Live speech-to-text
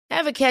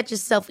Ever catch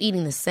yourself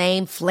eating the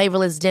same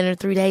flavorless dinner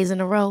 3 days in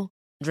a row?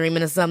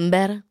 Dreaming of something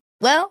better?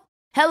 Well,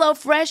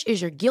 HelloFresh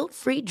is your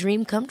guilt-free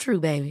dream come true,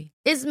 baby.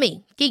 It's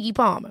me, Keke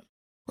Palmer.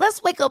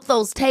 Let's wake up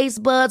those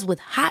taste buds with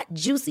hot,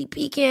 juicy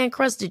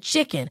pecan-crusted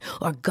chicken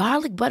or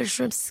garlic butter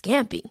shrimp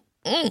scampi.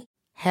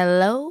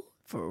 Hello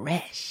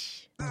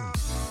Fresh.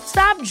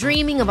 Stop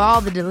dreaming of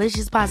all the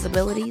delicious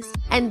possibilities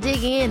and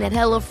dig in at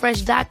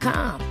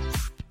HelloFresh.com.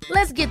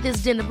 Let's get this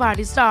dinner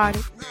party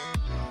started.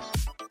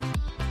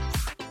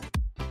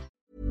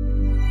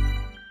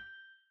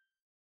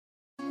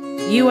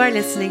 You are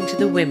listening to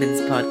the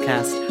Women's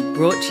Podcast,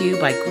 brought to you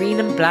by Green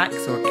and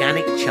Black's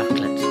Organic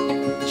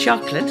Chocolate.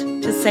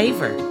 Chocolate to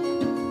savour.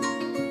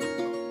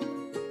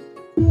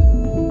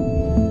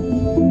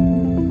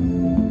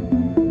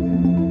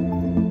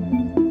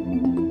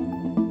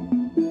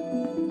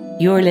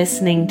 You're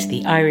listening to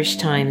the Irish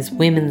Times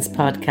Women's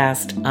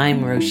Podcast.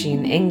 I'm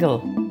Roisin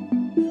Ingle.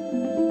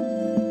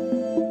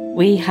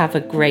 We have a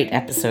great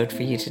episode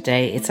for you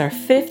today. It's our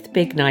 5th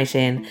big night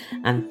in,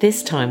 and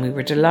this time we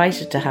were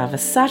delighted to have a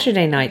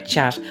Saturday night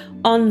chat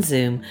on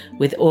Zoom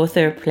with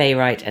author,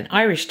 playwright and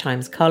Irish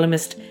Times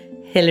columnist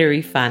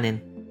Hilary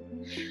Fannin.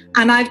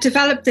 And I've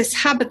developed this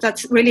habit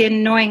that's really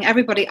annoying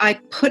everybody. I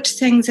put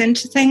things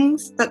into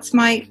things. That's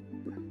my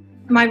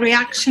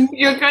reaction.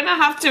 You're going to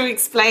have to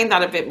explain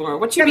that a bit more.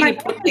 What do you mean you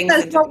put things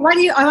into? Well,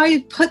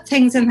 I put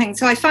things in things.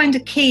 So I find a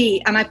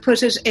key and I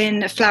put it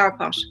in a flower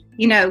pot.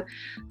 You know,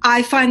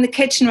 I find the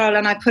kitchen roll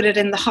and I put it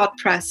in the hot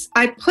press.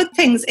 I put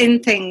things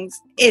in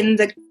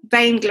the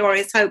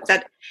vainglorious hope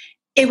that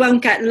it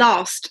won't get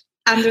lost.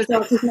 And the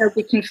result is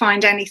nobody can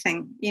find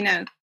anything, you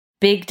know.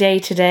 Big day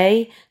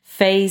today.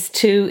 Phase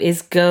 2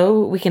 is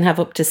go. We can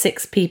have up to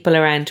 6 people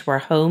around to our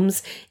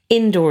homes,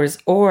 indoors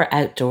or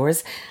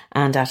outdoors,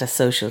 and at a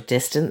social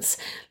distance.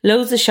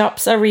 Loads of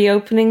shops are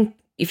reopening.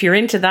 If you're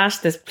into that,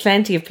 there's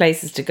plenty of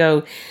places to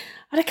go.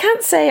 But I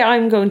can't say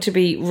I'm going to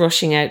be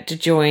rushing out to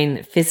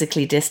join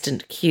physically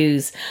distant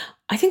queues.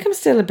 I think I'm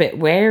still a bit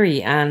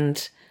wary,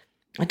 and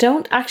I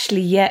don't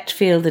actually yet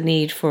feel the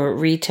need for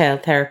retail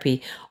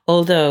therapy,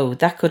 although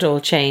that could all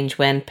change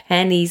when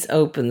Pennies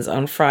opens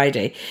on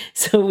Friday.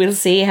 So we'll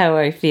see how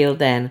I feel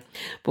then.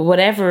 But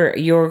whatever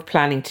you're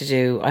planning to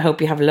do, I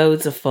hope you have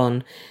loads of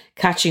fun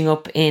catching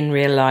up in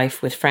real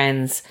life with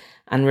friends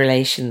and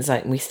relations.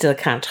 Like, we still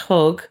can't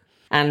hug.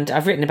 And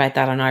I've written about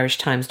that on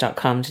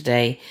irishtimes.com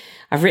today.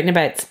 I've written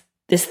about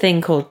this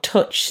thing called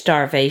touch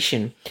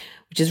starvation,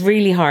 which is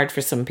really hard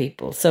for some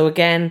people. So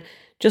again,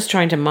 just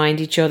trying to mind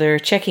each other,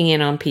 checking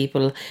in on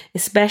people,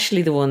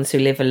 especially the ones who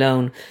live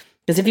alone.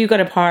 Because if you've got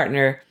a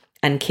partner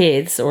and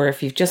kids, or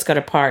if you've just got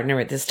a partner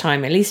at this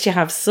time, at least you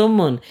have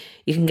someone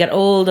you can get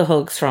all the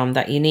hugs from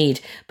that you need.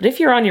 But if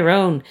you're on your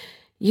own,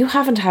 you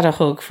haven't had a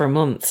hug for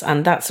months,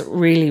 and that's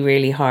really,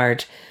 really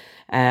hard.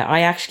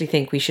 I actually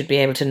think we should be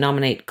able to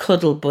nominate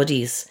cuddle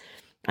buddies,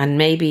 and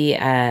maybe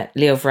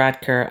Leo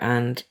Varadkar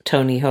and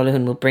Tony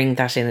Holohan will bring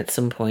that in at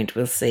some point.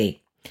 We'll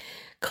see.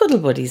 Cuddle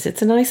buddies,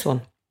 it's a nice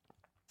one.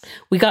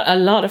 We got a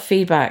lot of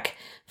feedback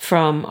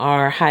from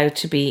our How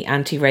to Be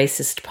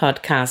Anti-Racist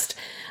podcast,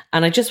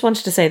 and I just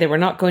wanted to say that we're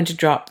not going to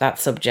drop that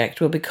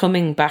subject. We'll be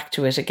coming back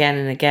to it again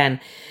and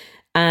again.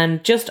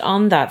 And just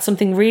on that,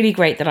 something really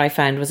great that I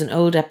found was an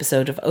old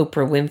episode of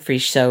Oprah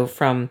Winfrey's show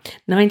from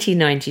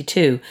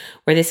 1992,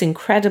 where this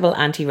incredible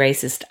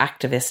anti-racist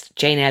activist,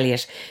 Jane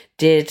Elliott,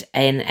 did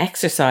an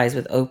exercise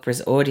with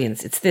Oprah's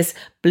audience. It's this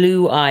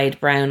blue-eyed,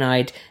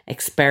 brown-eyed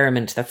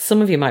experiment that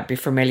some of you might be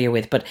familiar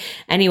with. But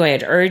anyway,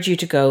 I'd urge you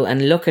to go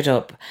and look it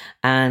up,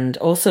 and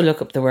also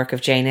look up the work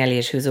of Jane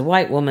Elliott, who's a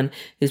white woman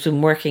who's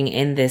been working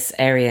in this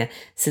area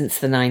since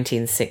the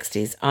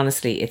 1960s.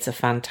 Honestly, it's a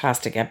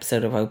fantastic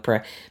episode of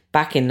Oprah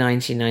back in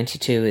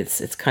 1992.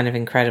 It's kind of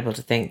incredible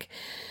to think,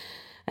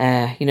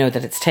 that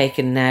it's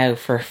taken now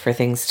for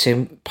things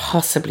to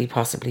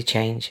possibly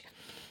change.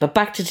 But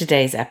back to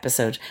today's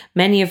episode.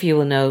 Many of you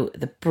will know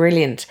the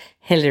brilliant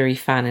Hilary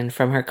Fannin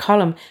from her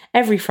column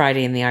every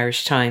Friday in the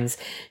Irish Times.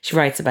 She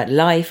writes about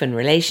life and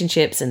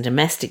relationships and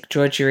domestic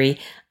drudgery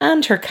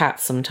and her cat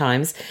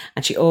sometimes,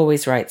 and she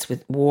always writes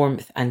with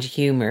warmth and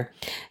humour.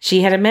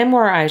 She had a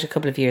memoir out a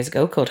couple of years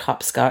ago called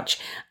Hopscotch,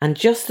 and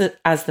just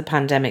as the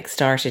pandemic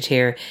started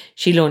here,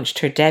 she launched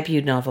her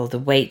debut novel, The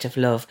Weight of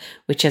Love,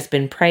 which has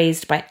been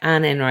praised by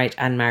Anne Enright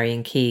and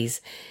Marion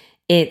Keyes.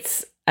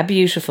 It's a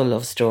beautiful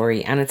love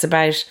story, and it's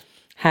about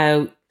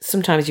how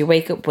sometimes you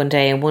wake up one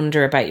day and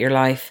wonder about your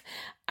life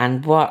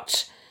and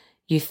what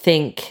you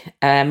think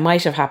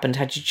might have happened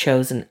had you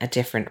chosen a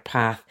different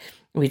path.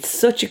 We had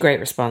such a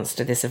great response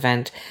to this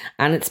event,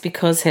 and it's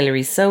because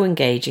Hilary's so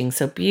engaging,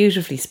 so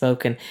beautifully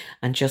spoken,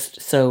 and just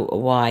so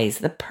wise.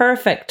 The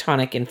perfect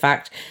tonic, in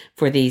fact,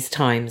 for these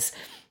times.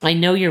 I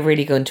know you're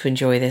really going to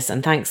enjoy this,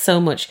 and thanks so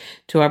much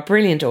to our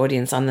brilliant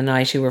audience on the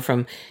night who were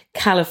from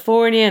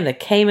California and the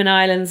Cayman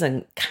Islands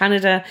and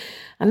Canada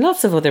and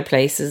lots of other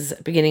places,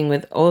 beginning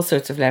with all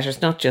sorts of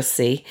letters, not just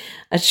C.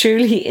 A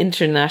truly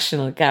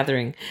international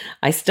gathering.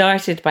 I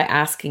started by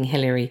asking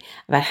Hilary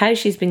about how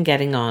she's been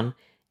getting on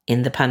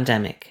in the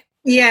pandemic.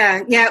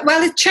 Yeah, yeah.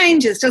 Well, it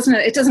changes, doesn't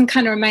it? It doesn't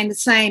kind of remain the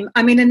same.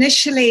 I mean,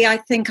 initially, I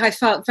think I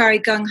felt very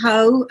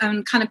gung-ho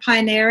and kind of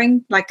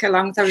pioneering, like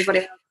along with everybody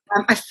else.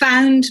 I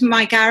found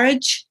my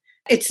garage.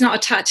 It's not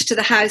attached to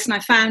the house, and I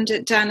found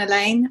it down a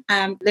lane,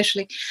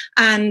 literally.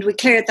 And we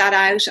cleared that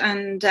out,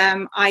 and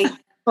I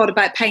thought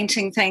about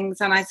painting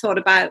things, and I thought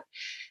about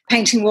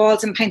painting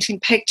walls and painting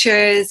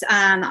pictures,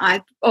 and I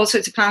had all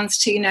sorts of plans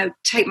to,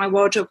 take my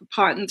wardrobe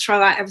apart and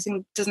throw out everything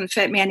that doesn't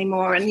fit me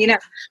anymore. And,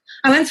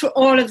 I went through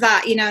all of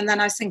that, and then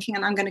I was thinking,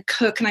 and I'm going to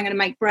cook and I'm going to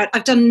make bread.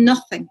 I've done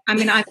nothing. I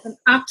mean, I've done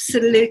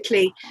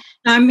absolutely,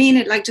 I mean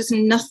it like just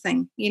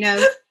nothing,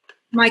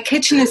 My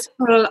kitchen is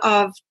full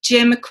of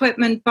gym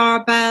equipment,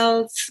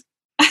 barbells.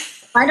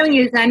 I don't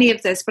use any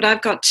of this, but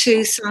I've got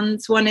two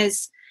sons. One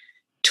is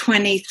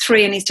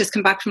 23 and he's just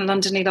come back from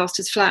London. He lost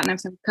his flat and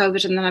everything with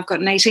COVID. And then I've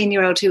got an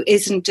 18-year-old who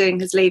isn't doing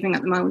his leaving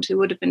at the moment, who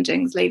would have been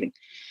doing his leaving.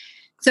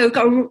 So we've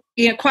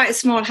got quite a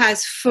small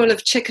house full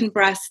of chicken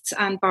breasts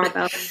and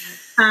barbells,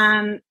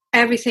 and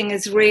everything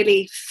is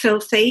really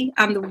filthy,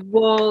 and the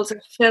walls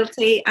are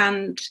filthy,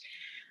 and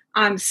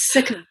I'm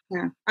sick of it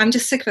now. I'm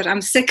just sick of it.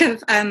 I'm sick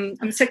of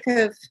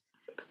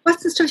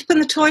what's the stuff you put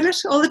in the toilet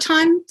all the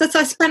time?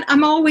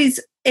 I'm always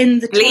in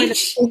the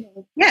Bleach?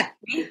 Toilet. Yeah.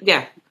 Yeah.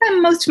 I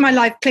spend most of my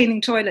life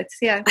cleaning toilets,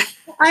 yeah.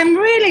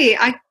 Hilary,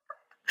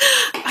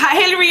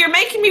 you're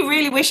making me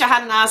really wish I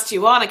hadn't asked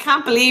you on. I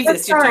can't believe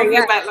this. You're talking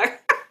about like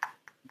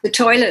the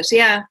toilet,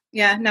 yeah.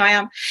 Yeah, no, I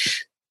am.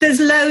 There's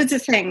loads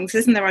of things,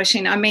 isn't there,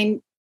 Roisin? I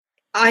mean,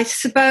 I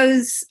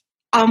suppose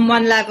on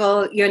one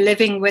level you're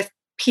living with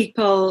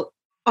people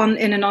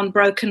in an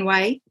unbroken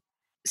way.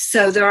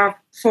 So there are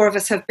 4 of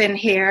us have been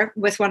here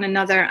with one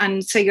another,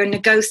 and so you're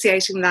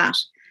negotiating that.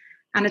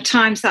 And at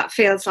times that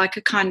feels like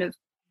a kind of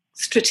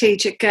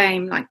strategic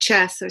game, like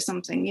chess or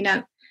something,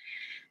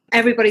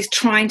 Everybody's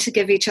trying to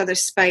give each other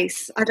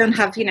space. I don't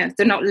have,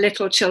 they're not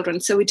little children,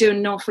 so we do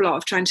an awful lot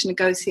of trying to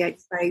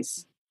negotiate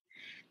space.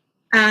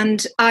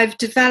 And I've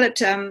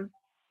developed,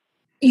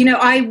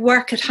 I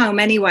work at home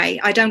anyway.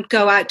 I don't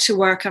go out to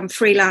work. I'm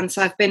freelance.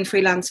 I've been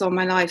freelance all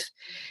my life.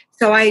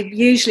 So I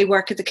usually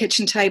work at the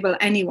kitchen table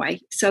anyway.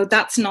 So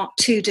that's not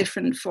too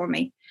different for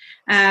me.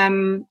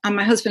 And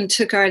my husband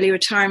took early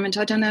retirement,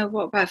 I don't know,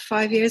 about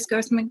 5 years ago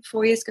or something,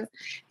 4 years ago.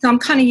 So I'm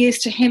kind of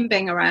used to him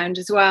being around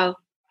as well.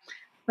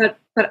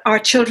 But our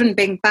children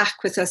being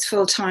back with us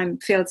full time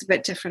feels a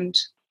bit different.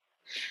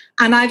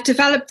 And I've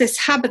developed this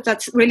habit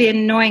that's really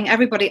annoying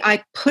everybody.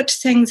 I put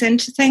things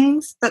into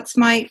things. That's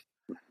my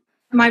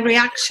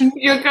reaction.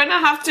 You're going to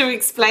have to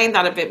explain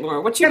that a bit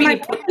more. What do you mean you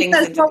put things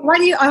into? Why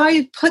do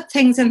I put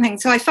things in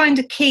things? So I find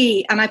a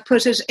key and I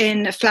put it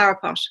in a flower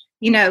pot.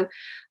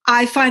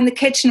 I find the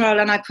kitchen roll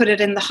and I put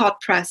it in the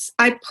hot press.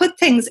 I put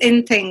things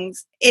in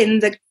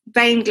the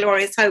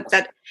vainglorious hope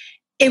that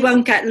it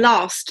won't get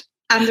lost.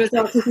 And the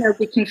result is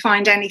nobody can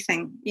find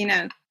anything,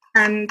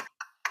 And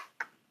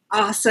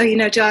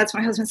Giles,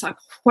 my husband's like,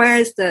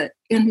 where's and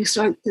he's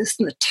like this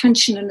and the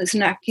tension in his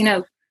neck,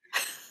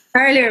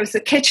 Earlier it was the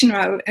kitchen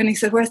roll, and he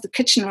said, where's the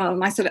kitchen roll?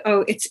 And I said,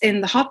 oh, it's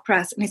in the hot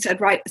press. And he said,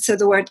 right, so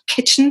the word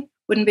kitchen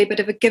wouldn't be a bit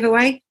of a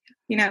giveaway?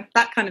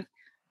 That kind of,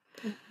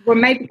 we're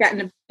maybe getting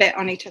a bit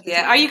on each other.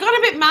 Yeah, are you gone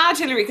a bit mad,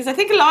 Hilary? Because I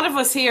think a lot of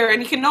us here,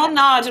 and you can all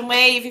nod and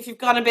wave if you've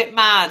gone a bit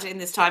mad in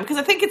this time, because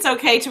I think it's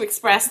okay to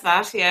express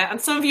that, yeah. And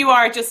some of you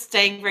are just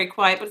staying very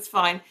quiet, but it's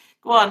fine.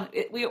 Go on.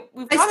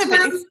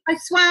 I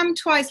swam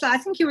twice. I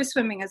think you were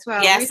swimming as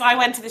well. Yes, I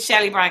went to the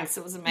Shelley Branks.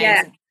 It was amazing.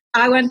 Yeah.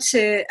 I went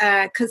to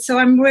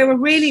we were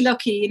really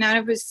lucky.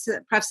 I was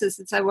prefaces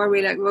and say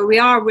we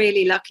are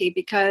really lucky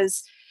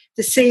because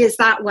the sea is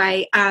that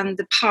way and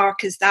the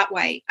park is that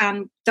way,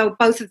 and though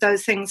both of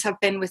those things have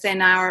been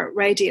within our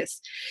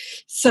radius.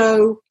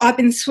 So I've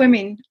been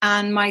swimming,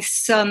 and my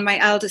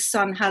eldest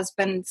son, has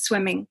been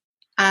swimming,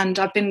 and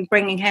I've been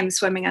bringing him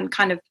swimming and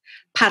kind of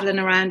paddling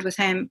around with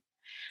him,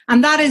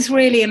 and that is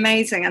really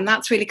amazing, and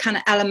that's really kind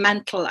of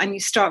elemental, and you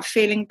start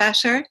feeling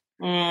better.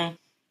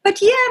 But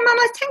yeah, man,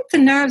 I think the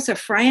nerves are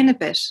fraying a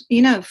bit,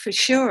 for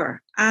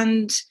sure.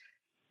 And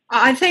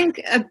I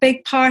think a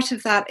big part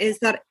of that is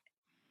that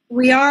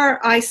we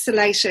are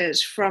isolated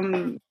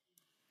from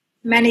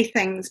many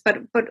things, but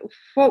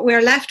what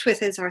we're left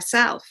with is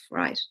ourselves,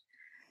 right?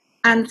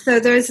 And so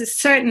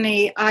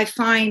certainly, I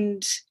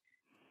find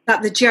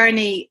that the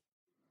journey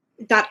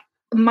that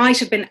might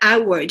have been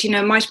outward,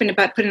 might have been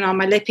about putting on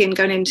my lippy and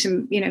going in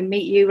to,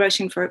 meet you,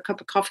 Roisin, for a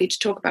cup of coffee to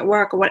talk about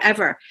work or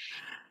whatever,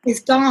 is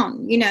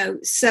gone,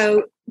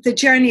 so the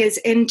journey is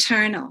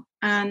internal.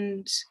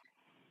 And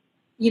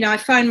I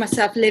find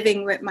myself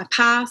living with my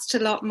past a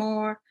lot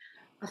more.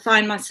 I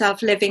find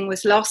myself living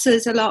with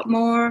losses a lot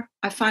more.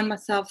 I find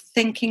myself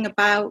thinking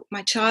about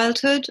my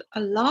childhood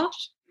a lot.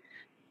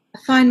 I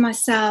find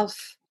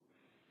myself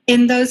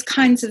in those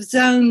kinds of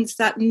zones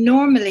that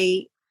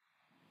normally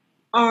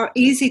are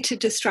easy to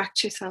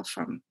distract yourself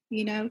from,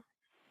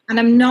 and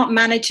I'm not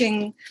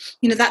managing,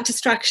 that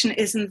distraction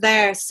isn't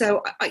there.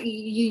 So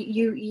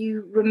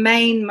you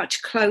remain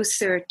much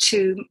closer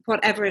to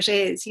whatever it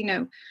is,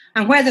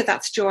 and whether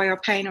that's joy or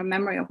pain or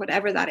memory or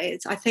whatever that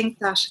is. I think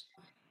that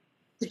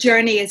the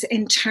journey is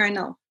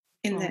internal.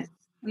 in this.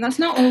 And that's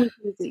not always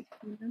easy.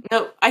 You know?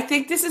 No, I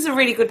think this is a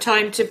really good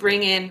time to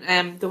bring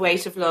in The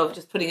Weight of Love,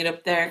 just putting it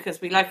up there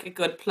because we like a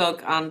good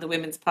plug on the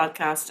Women's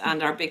Podcast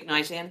and our big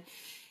night in.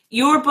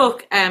 Your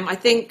book, I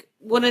think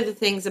one of the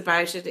things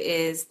about it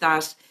is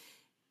that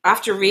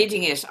after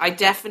reading it, I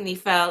definitely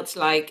felt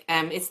like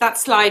it's that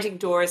sliding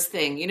doors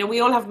thing. You know, we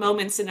all have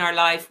moments in our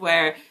life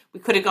where we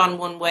could have gone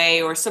one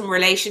way, or some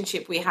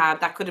relationship we had,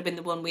 that could have been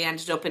the one we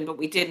ended up in, but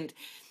we didn't.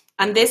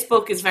 And this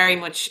book is very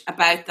much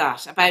about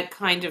that, about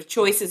kind of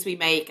choices we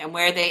make and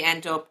where they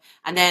end up.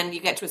 And then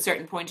you get to a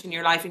certain point in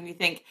your life and you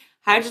think,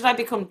 how did I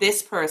become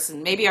this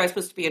person? Maybe I was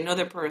supposed to be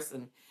another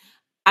person.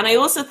 And I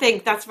also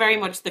think that's very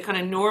much the kind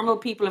of normal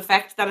people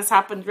effect that has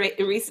happened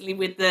recently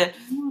with the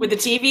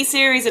TV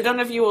series. I don't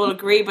know if you all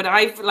agree, but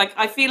I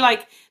feel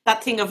like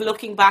that thing of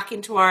looking back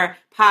into our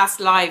past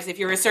lives, if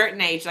you're a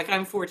certain age, like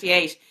I'm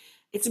 48,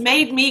 it's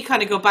made me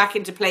kind of go back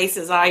into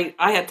places I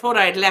had thought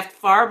I had left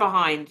far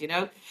behind, you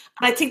know.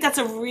 And I think that's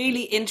a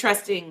really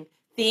interesting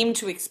theme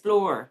to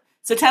explore.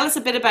 So tell us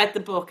a bit about the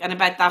book and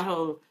about that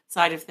whole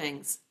side of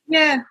things.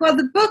 Yeah, well,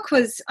 the book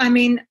was, I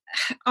mean,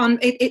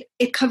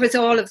 it covers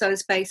all of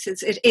those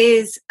bases. It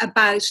is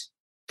about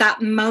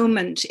that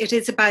moment. It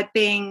is about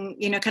being,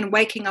 you know, kind of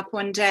waking up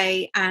one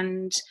day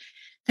and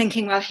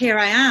thinking, well, here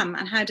I am,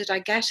 and how did I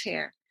get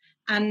here?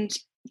 And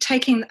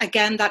taking,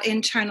 again, that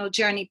internal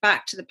journey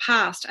back to the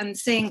past and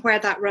seeing where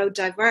that road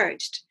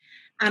diverged.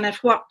 And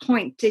at what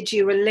point did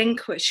you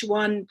relinquish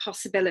one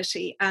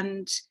possibility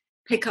and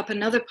pick up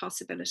another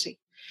possibility?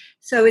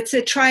 So it's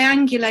a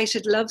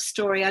triangulated love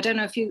story. I don't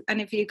know if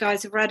any of you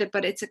guys have read it,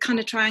 but it's a kind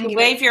of triangulated.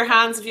 Wave your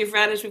hands if you've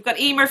read it. We've got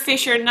Emer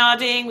Fisher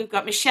nodding. We've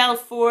got Michelle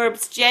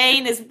Forbes.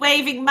 Jane is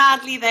waving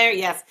madly there.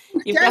 Yes,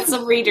 you've got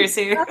some readers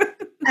here.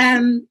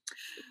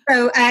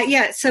 So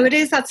it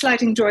is that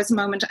sliding doors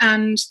moment.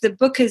 And the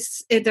book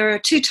there are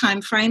two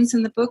time frames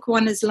in the book.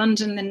 One is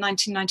London in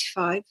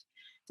 1995.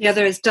 The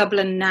other is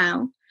Dublin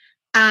now.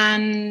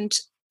 And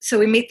so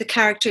we meet the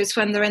characters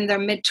when they're in their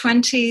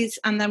mid-20s,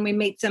 and then we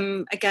meet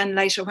them again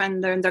later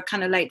when they're in their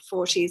kind of late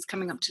 40s,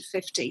 coming up to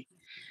 50.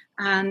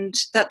 And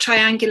that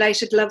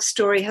triangulated love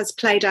story has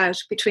played out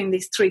between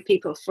these three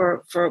people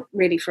for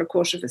a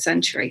quarter of a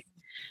century.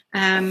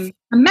 And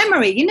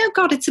memory, you know,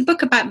 God, it's a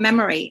book about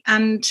memory.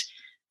 And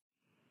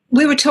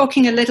we were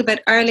talking a little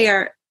bit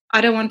earlier,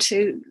 I don't want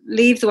to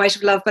leave The Weight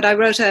of Love, but I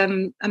wrote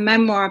a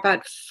memoir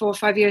about 4 or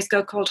 5 years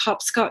ago called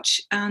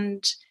Hopscotch.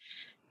 And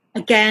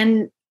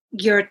again,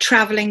 you're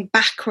traveling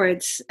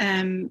backwards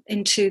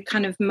into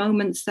kind of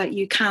moments that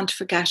you can't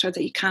forget or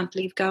that you can't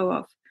leave go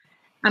of.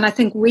 And I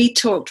think we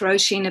talked,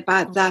 Roisin,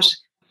 about that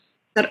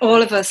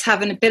all of us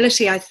have an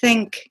ability, I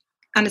think,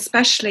 and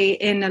especially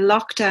in a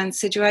lockdown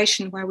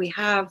situation where we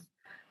have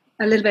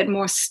a little bit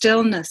more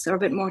stillness or a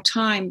bit more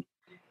time,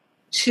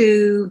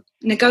 to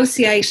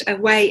negotiate a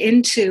way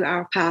into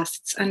our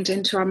pasts and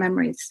into our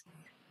memories,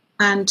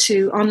 and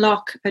to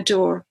unlock a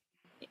door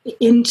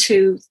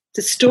into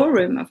the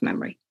storeroom of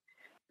memory.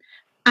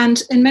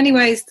 And in many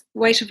ways,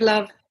 Weight of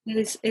Love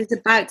is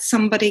about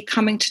somebody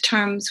coming to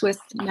terms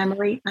with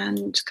memory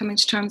and coming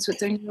to terms with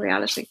their new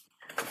reality,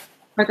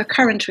 or the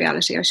current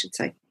reality, I should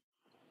say.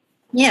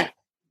 Yeah.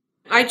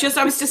 I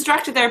was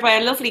distracted there by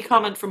a lovely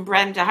comment from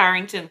Brenda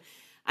Harrington.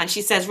 And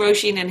she says,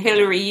 Roisin and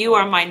Hilary, you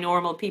are my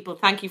normal people.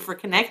 Thank you for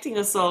connecting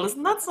us all.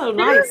 Isn't that so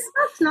nice? Yeah,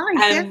 that's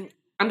nice. Yeah.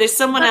 And there's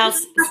someone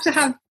else. You have to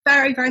have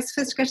very, very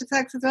sophisticated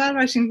sex as well,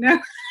 Roisin. No.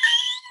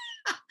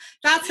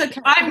 That's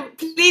okay. I'm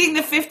pleading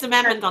the Fifth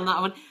Amendment on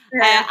that one.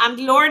 Yeah. And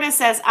Lorna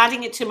says,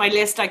 adding it to my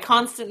list, I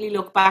constantly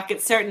look back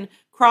at certain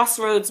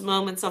crossroads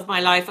moments of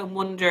my life and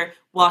wonder,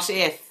 what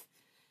if?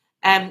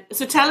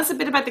 So tell us a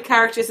bit about the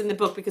characters in the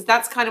book, because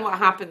that's kind of what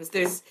happens.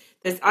 There's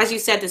as you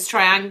said, this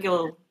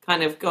triangle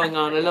kind of going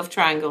on, a love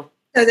triangle.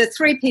 So the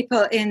three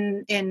people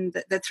in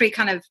the three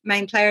kind of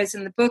main players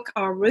in the book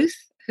are Ruth,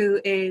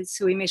 who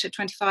we meet at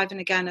 25 and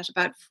again at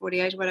about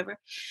 48 or whatever.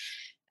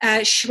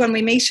 When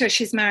we meet her,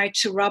 she's married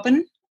to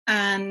Robin,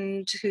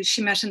 and who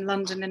she met in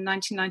London in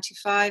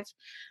 1995.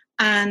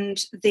 And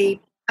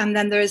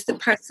then there is the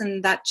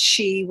person that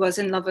she was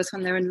in love with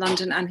when they were in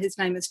London, and his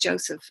name is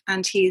Joseph,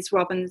 and he's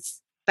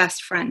Robin's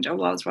best friend, or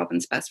was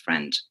Robin's best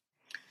friend.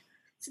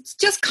 So it's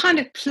just kind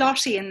of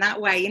plotty in that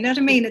way, you know what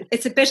I mean?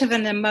 It's a bit of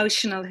an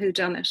emotional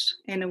whodunit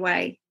in a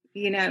way,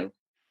 you know.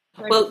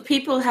 Well,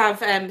 people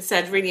have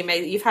said really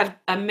amazing. You've had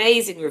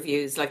amazing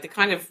reviews, like the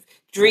kind of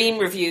dream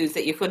reviews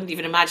that you couldn't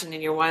even imagine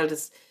in your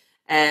wildest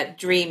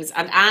dreams.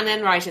 And Anne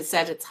Enright has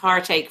said it's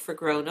heartache for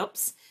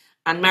grown-ups.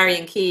 And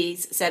Marion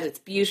Keyes said it's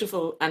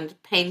beautiful and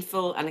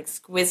painful and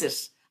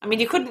exquisite. I mean,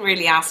 you couldn't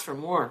really ask for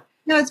more.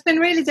 No, it's been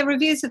really, the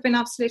reviews have been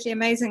absolutely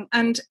amazing.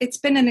 And it's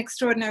been an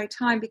extraordinary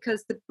time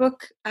because the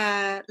book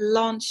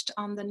launched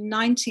on the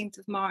 19th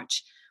of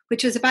March,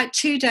 which was about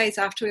 2 days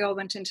after we all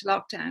went into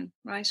lockdown,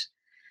 right?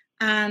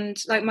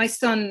 And like my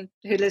son,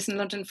 who lives in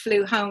London,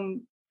 flew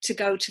home to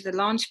go to the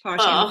launch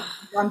party and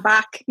gone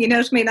back, you know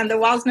what I mean? And there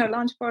was no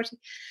launch party.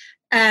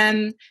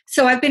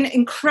 So I've been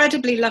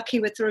incredibly lucky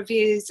with the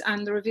reviews,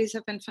 and the reviews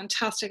have been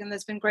fantastic, and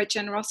there's been great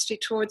generosity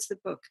towards the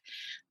book.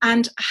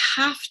 And I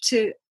have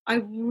to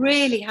I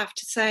really have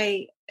to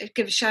say,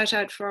 give a shout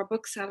out for our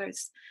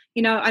booksellers.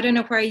 I don't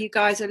know where you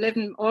guys are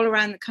living all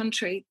around the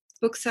country.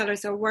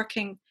 Booksellers are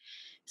working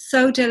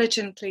so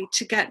diligently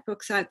to get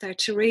books out there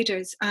to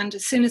readers. And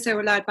as soon as they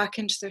were allowed back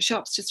into their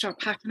shops to start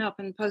packing up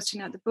and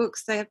posting out the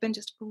books, they have been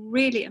just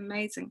really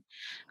amazing.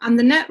 And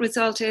the net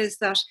result is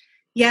that,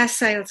 yes,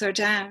 sales are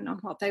down on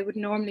what they would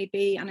normally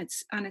be. And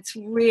it's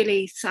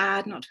really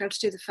sad not to be able to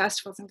do the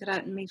festivals and get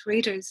out and meet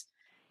readers.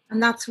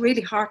 And that's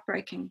really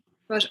heartbreaking.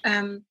 But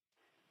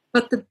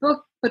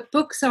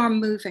books are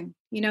moving,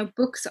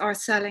 books are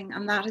selling,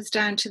 and that is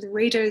down to the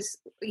readers,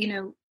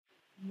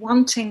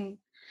 wanting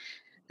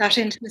that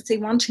intimacy,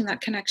 wanting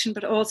that connection,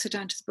 but also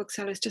down to the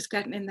booksellers just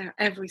getting in there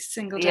every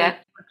single day,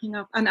 working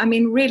up. And I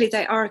mean, really,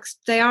 they are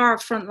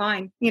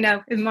frontline,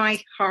 in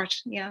my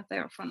heart. Yeah, they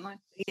are frontline.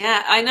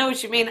 Yeah, I know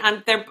what you mean.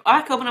 And they're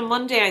back open on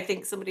Monday, I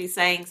think somebody's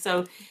saying.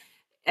 So,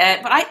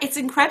 it's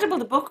incredible.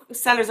 The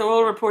booksellers are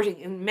all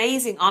reporting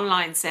amazing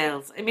online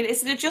sales. I mean,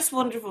 isn't it just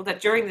wonderful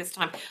that during this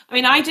time? I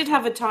mean, I did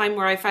have a time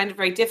where I found it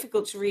very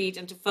difficult to read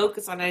and to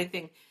focus on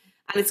anything.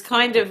 And it's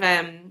kind of,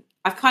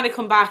 I've kind of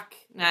come back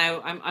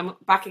now. I'm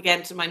back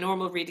again to my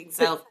normal reading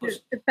self.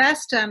 But the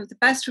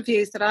best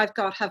reviews that I've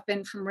got have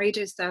been from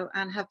readers, though,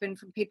 and have been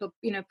from people,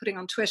 putting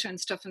on Twitter and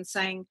stuff and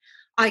saying,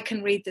 I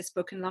can read this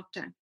book in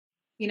lockdown.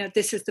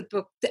 This is the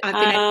book that I've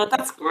been. Oh,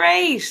 that's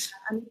great.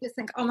 And you just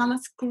think, oh man,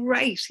 that's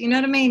great. You know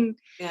what I mean?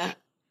 Yeah.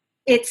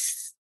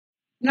 It's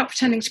not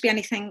pretending to be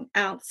anything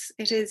else.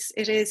 It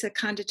is a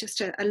kind of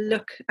just a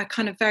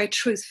kind of very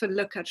truthful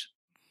look at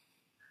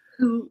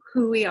who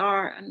we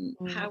are and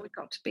how we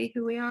got to be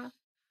who we are.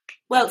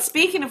 Well,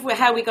 speaking of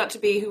how we got to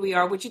be who we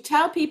are, would you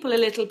tell people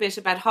a little bit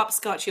about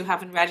Hopscotch who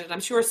haven't read it? I'm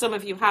sure some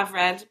of you have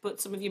read,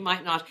 but some of you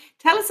might not.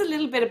 Tell us a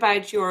little bit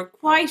about your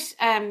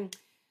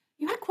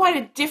you had quite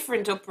a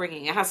different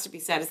upbringing, it has to be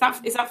said. Is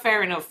that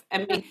fair enough? I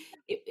mean,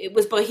 it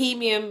was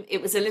bohemian,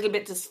 it was a little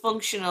bit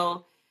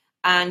dysfunctional,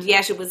 and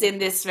yet it was in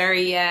this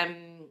very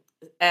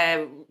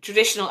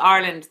traditional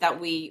Ireland that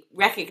we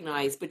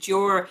recognise. But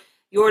your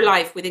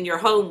life within your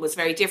home was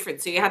very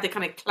different. So you had the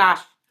kind of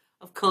clash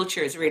of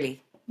cultures,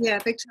 really. Yeah,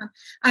 big time.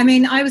 I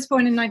mean, I was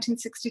born in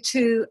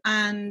 1962,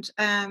 and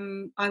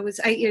I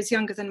was 8 years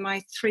younger than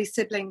my three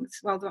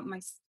siblings. Well, my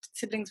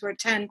siblings were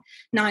 10,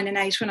 9 and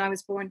 8 when I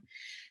was born.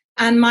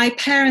 And my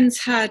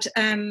parents had,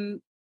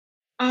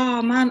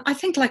 I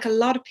think like a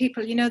lot of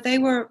people,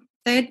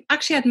 they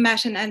actually had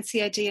met in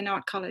NCAD in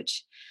art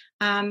college.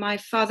 My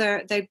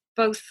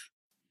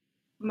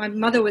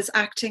mother was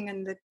acting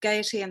in the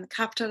Gaiety and the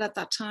Capitol at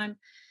that time.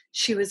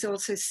 She was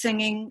also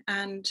singing,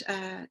 and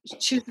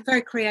she was a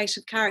very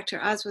creative character,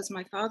 as was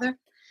my father.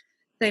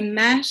 They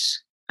met.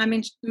 I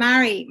mean,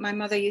 Mary, my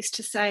mother used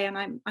to say,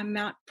 and I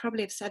might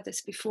probably have said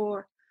this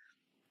before,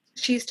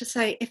 she used to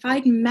say, if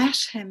I'd met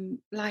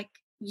him like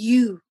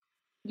you,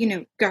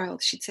 girl,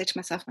 she'd say to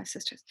myself, my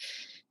sisters,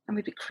 and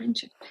we'd be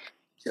cringing.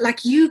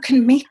 Like, you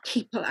can meet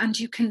people and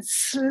you can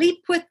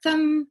sleep with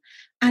them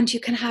and you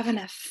can have an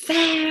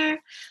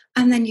affair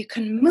and then you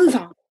can move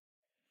on.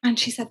 And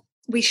she said,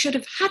 we should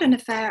have had an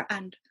affair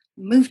and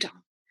moved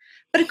on.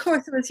 But of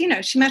course it was,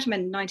 she met him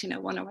in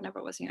 1901 or whenever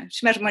it was,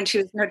 she met him when she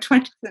was in her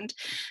 20s.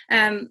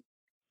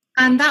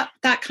 And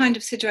that kind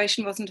of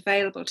situation wasn't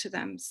available to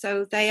them.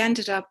 So they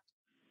ended up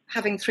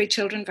having 3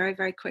 children very,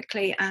 very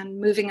quickly and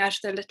moving out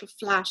of their little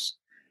flat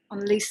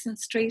on Leeson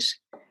Street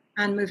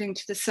and moving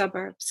to the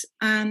suburbs.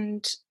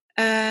 And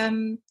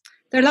their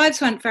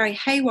lives went very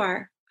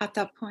haywire at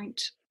that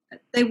point.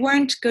 They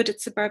weren't good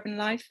at suburban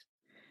life.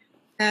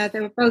 They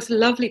were both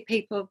lovely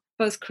people,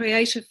 both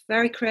creative,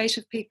 very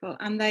creative people,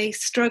 and they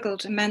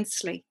struggled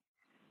immensely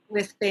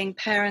with being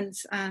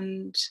parents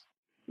and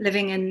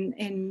living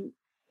in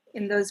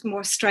those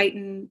more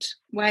straightened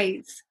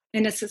ways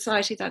in a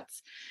society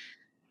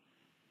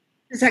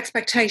his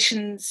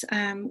expectations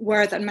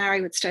were that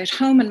Mary would stay at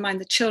home and mind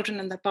the children,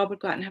 and that Bob would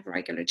go out and have a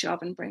regular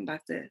job and bring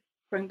back the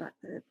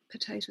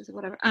potatoes or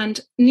whatever. And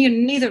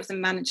neither of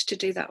them managed to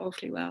do that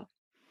awfully well.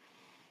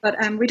 But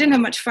we didn't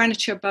have much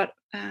furniture, but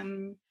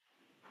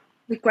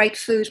with great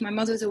food. My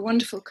mother was a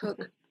wonderful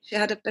cook. She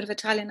had a bit of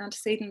Italian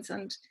antecedents,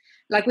 and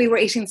like we were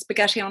eating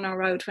spaghetti on our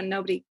road when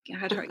nobody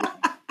had her.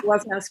 There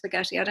was no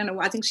spaghetti. I don't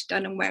know. I think she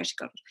don't know where she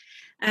got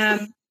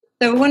it.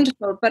 They were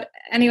wonderful. But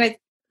anyway,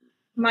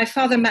 my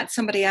father met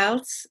somebody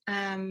else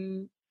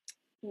around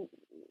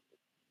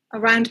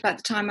about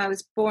the time I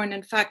was born.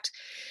 In fact,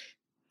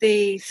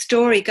 the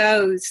story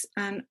goes,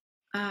 and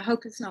I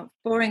hope it's not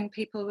boring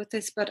people with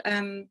this, but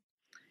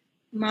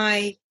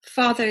my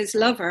father's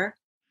lover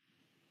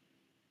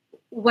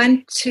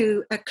went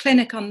to a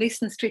clinic on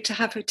Leeson Street to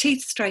have her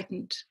teeth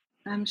straightened.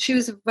 She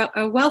was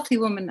a wealthy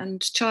woman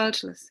and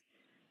childless.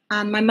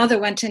 And my mother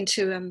went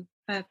into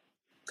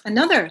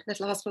another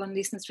little hospital on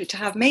Leeson Street to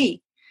have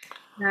me.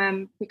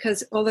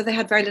 Because although they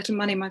had very little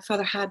money, my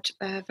father had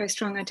very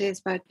strong ideas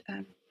about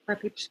where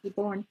people should be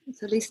born.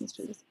 So Leeson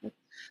Street is good.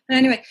 But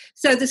anyway,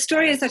 so the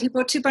story is that he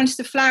brought 2 bunches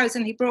of flowers,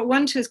 and he brought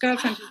one to his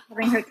girlfriend who was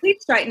having her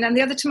teeth straightened and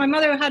the other to my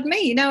mother who had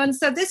me, and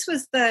so this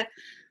was the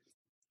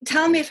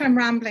tell me if I'm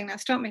rambling now.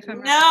 Stop me if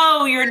I'm rambling.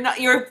 No, you're not.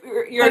 You're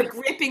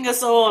gripping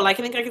us all. I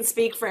think I can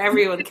speak for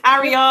everyone.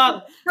 Carry on.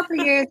 A couple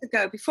of years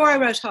ago, before I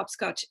wrote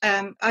Hopscotch,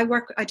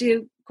 I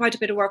do quite a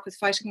bit of work with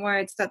Fighting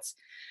Words. That's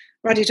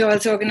Roddy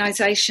Doyle's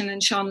organisation,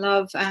 and Sean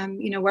Love,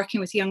 working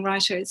with young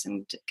writers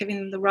and giving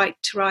them the right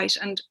to write.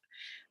 And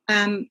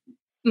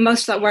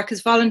most of that work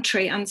is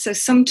voluntary, and so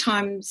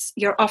sometimes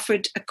you're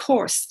offered a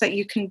course that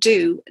you can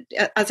do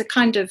as a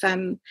kind of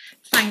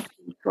thank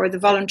you for the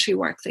voluntary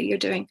work that you're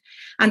doing.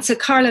 And so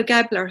Carlo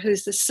Gebler,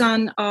 who's the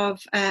son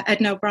of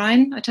Edna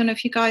O'Brien, I don't know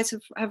if you guys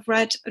have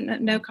read,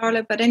 know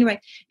Carlo, but anyway,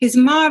 he's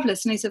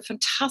marvellous and he's a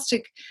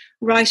fantastic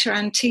writer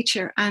and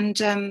teacher.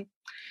 And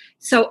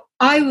so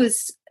I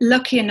was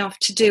lucky enough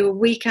to do a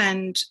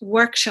weekend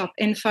workshop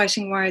in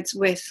Fighting Words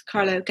with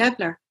Carlo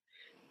Gebler,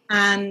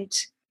 and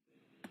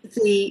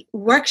the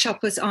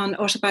workshop was on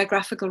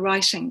autobiographical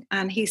writing,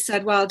 and he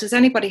said, well, does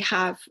anybody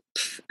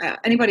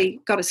anybody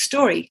got a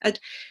story?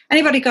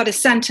 Anybody got a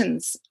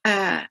sentence,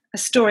 a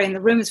story? And the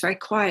room is very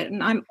quiet,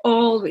 and I'm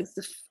always,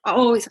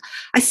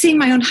 I see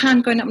my own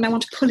hand going up and I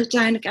want to pull it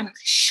down again. I'm like,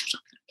 shut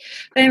up.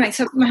 But anyway,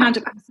 so I put my hand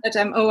up and said,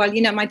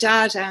 my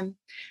dad,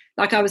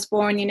 like I was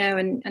born,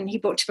 and he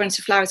bought 2 bunches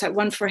of flowers, like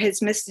one for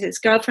his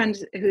girlfriend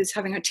who's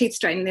having her teeth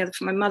straightened, the other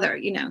for my mother,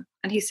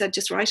 and he said,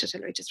 just write it,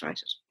 Hilary, just write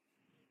it.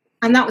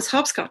 And that was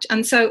Hopscotch.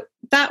 And so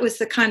that was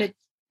the kind of,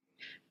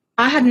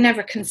 I had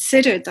never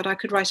considered that I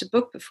could write a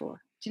book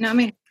before. Do you know what I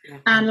mean? Yeah.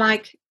 And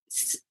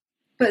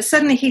but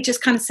suddenly he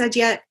just kind of said,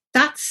 yeah,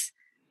 that's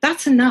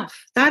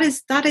enough. There's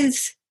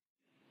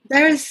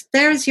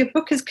your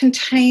book is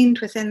contained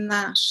within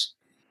that,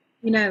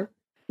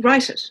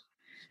 write it.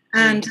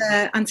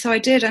 And so I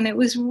did. And it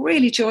was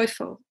really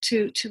joyful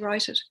to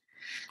write it.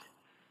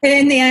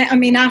 In the end, I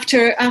mean,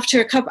 after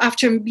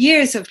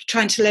years of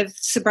trying to live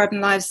suburban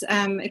lives,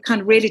 it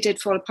kind of really did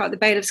fall apart. The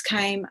bailiffs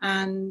came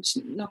and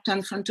knocked on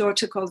the front door,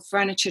 took all the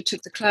furniture,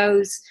 took the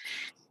clothes.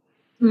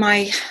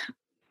 My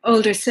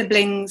older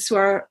siblings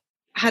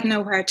had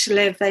nowhere to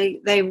live.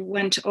 They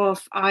went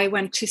off. I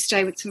went to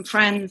stay with some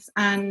friends,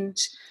 and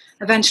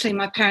eventually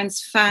my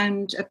parents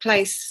found a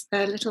place,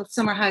 a little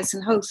summer house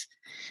in Howth,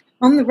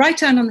 right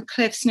down on the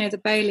cliffs near the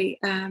Bailey,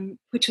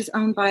 which was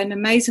owned by an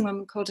amazing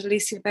woman called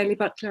Alicia Bailey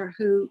Butler,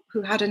 who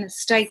had an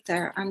estate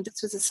there. And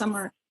this was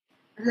a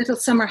little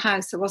summer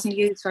house that wasn't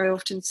used very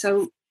often.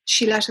 So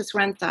she let us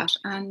rent that.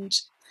 And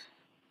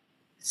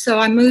so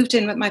I moved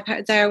in with my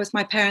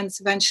parents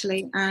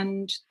eventually.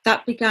 And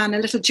that began a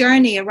little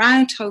journey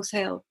around Howth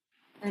Hill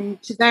and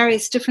to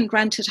various different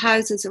rented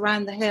houses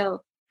around the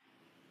hill,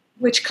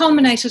 which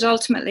culminated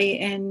ultimately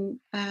in,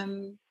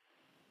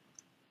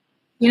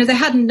 they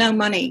had no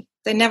money.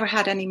 They never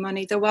had any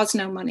money. There was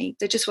no money.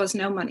 There just was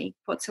no money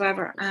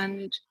whatsoever.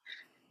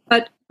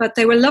 But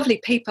they were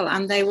lovely people,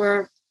 and they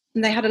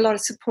had a lot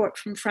of support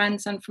from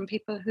friends and from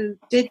people who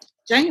did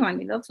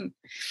genuinely love them.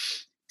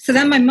 So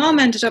then my mom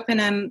ended up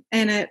in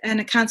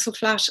a council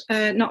flat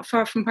not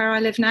far from where I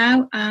live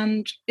now,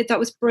 and that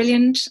was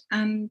brilliant.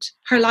 And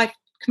her life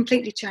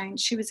completely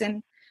changed. She was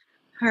in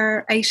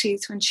her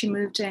 80s when she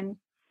moved in,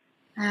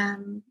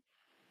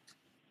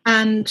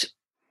 and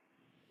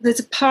there's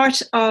a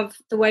part of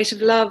The Weight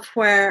of Love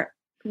where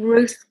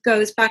Ruth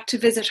goes back to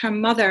visit her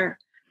mother,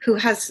 who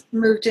has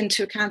moved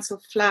into a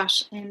council flat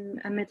in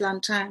a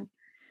Midland town,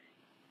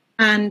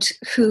 and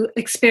who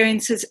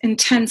experiences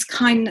intense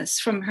kindness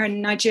from her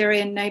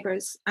Nigerian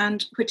neighbours,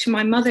 and which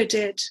my mother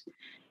did.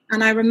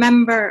 And I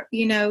remember,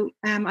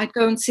 I'd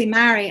go and see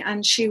Mary,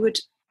 and she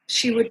would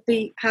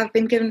have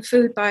been given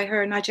food by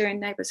her Nigerian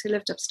neighbours who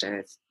lived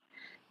upstairs.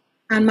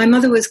 And my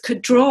mother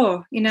could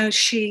draw.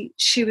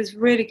 She was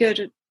really good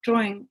at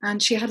drawing,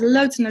 and she had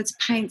loads and loads of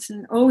paints,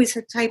 and always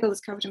her table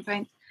was covered in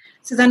paint.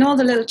 So then all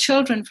the little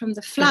children from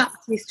the flat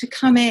used to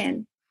come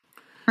in,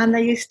 and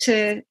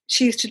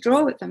she used to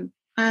draw with them.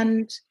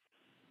 And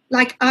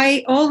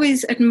I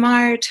always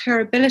admired her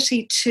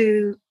ability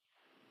to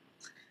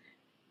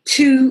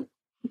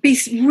be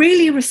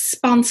really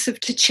responsive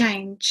to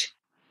change,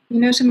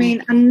 you know what I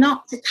mean, and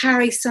not to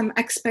carry some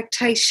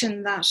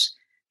expectation that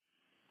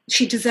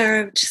she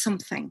deserved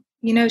something.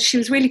 She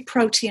was really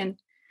protean.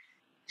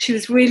 She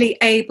was really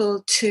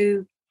able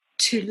to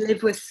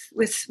live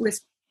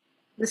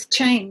with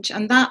change,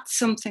 and that's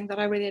something that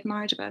I really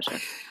admired about her.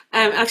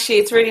 Actually,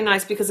 it's really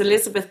nice because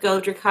Elizabeth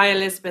Goldrick, hi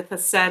Elizabeth,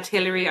 has said,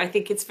 Hilary, I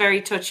think it's very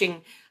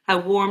touching how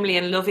warmly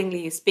and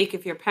lovingly you speak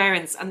of your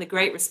parents and the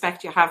great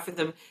respect you have for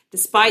them,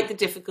 despite the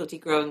difficulty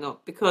growing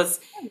up, because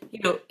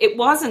it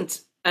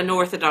wasn't an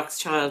orthodox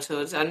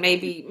childhood, and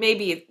maybe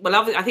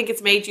I think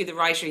it's made you the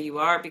writer you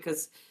are,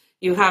 because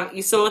you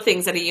saw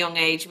things at a young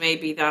age,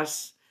 maybe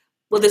that.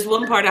 Well, there's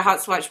one part of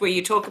Hopscotch where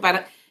you talk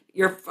about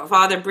your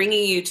father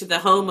bringing you to the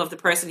home of the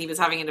person he was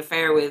having an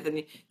affair with,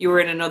 and you were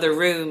in another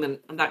room and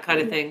that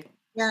kind of thing.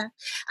 Yeah.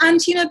 And,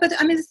 but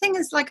I mean, the thing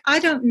is, I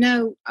don't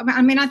know.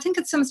 I mean, I think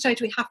at some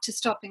stage we have to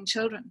stop being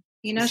children,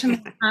 you know what I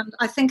mean? And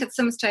I think at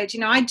some stage,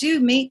 I do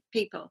meet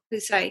people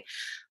who say,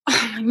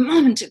 oh, my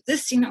mum did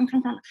this, I'm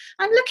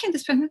looking at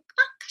this person,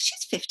 oh,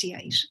 she's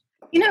 58.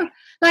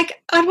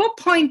 At what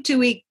point do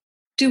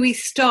we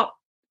stop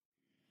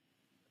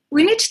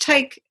we need to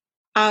take,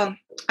 I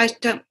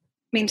don't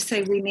mean to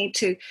say we need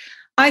to,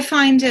 I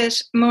find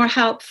it more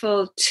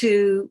helpful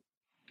to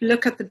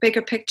look at the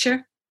bigger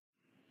picture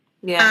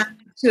and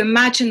to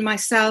imagine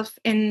myself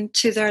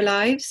into their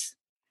lives.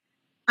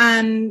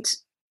 And,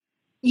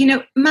 you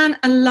know, man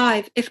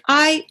alive, if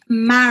I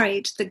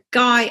married the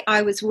guy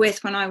I was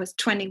with when I was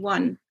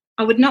 21,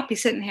 I would not be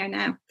sitting here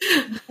now.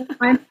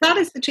 That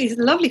is the truth. He's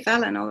a lovely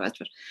fella and all the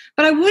rest of it.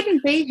 But I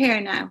wouldn't be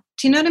here now.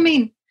 Do you know what I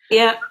mean?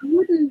 Yeah. I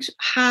wouldn't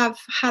have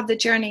had the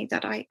journey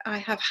that I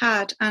have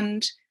had.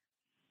 And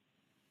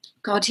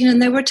God, you know,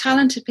 and they were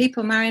talented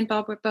people. Mary and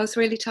Bob were both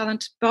really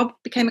talented. Bob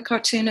became a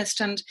cartoonist,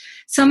 and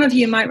some of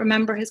you might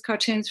remember his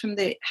cartoons from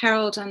the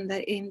Herald and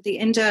the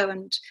Indo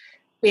and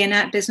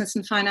B&N Business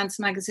and Finance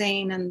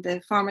magazine and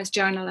the Farmers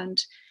Journal.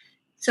 And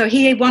so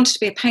he wanted to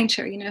be a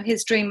painter. You know,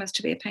 his dream was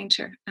to be a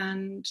painter,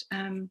 and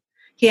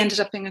he ended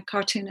up being a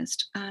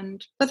cartoonist.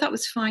 But that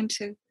was fine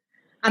too.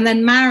 And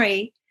then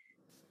Mary,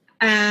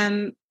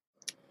 the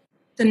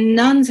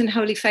nuns in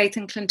Holy Faith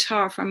in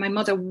Clontarf, where my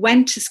mother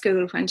went to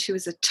school when she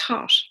was a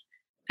tot.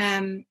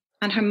 And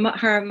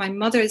my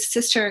mother's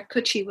sister,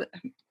 Cucci,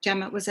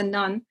 Gemma, was a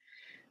nun,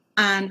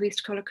 and we used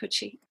to call her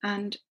Cucci.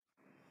 And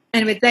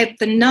anyway,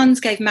 the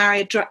nuns gave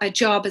Mary a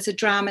job as a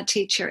drama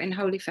teacher in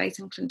Holy Faith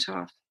in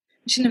Clontarf.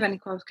 She didn't have any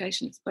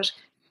qualifications, but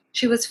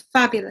she was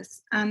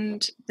fabulous,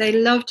 and they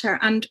loved her.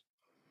 And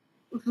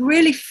a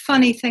really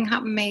funny thing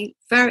happened to me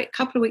a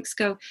couple of weeks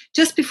ago,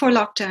 just before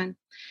lockdown.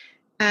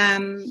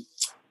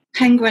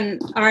 Penguin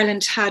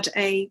Ireland had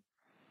a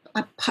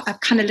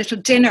kind of little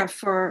dinner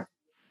for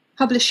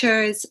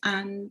publishers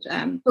and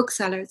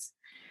booksellers.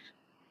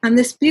 And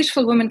this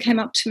beautiful woman came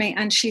up to me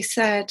and she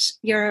said,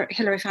 "You're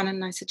Hilary Fannin?"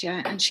 And I said,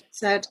 "Yeah." And she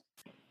said,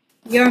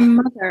 "Your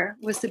mother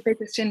was the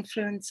biggest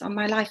influence on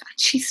my life." And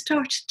she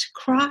started to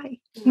cry.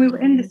 We were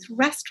in this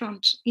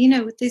restaurant, you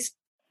know, with this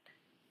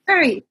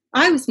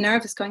I was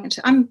nervous going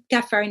into,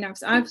 very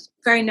nervous. I was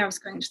very nervous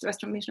going into the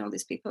restaurant, meeting all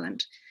these people.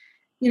 And,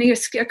 you know,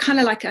 you're kind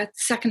of like a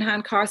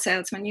secondhand car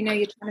salesman. You know,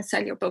 you're trying to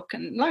sell your book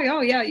and like,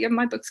 oh yeah,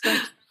 my book's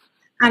going.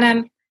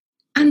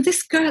 And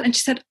this girl, and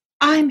she said,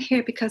 "I'm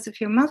here because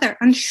of your mother."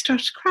 And she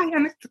started to cry.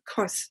 And of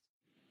course,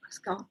 it was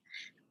gone.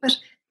 But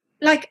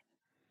like,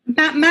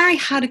 Mary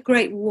had a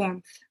great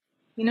warmth.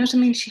 You know what I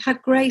mean? She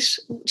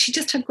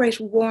just had great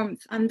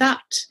warmth. And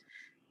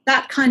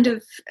that kind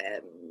of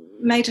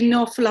made an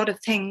awful lot of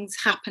things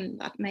happen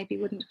that maybe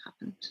wouldn't have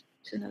happened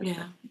to another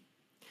person.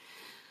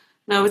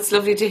 No, it's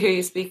lovely to hear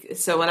you speak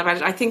so well about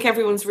it. I think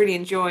everyone's really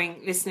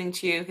enjoying listening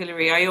to you,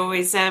 Hilary. I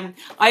always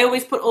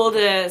put all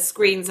the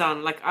screens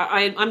on. Like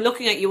I'm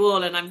looking at you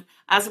all, and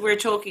as we're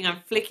talking, I'm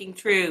flicking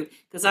through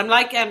because I'm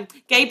like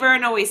Gay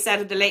Byrne always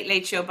said at the Late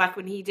Late Show back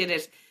when he did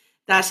it,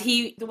 that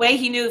the way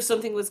he knew if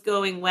something was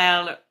going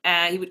well,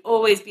 he would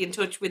always be in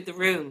touch with the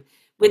room,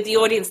 with the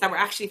audience that were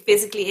actually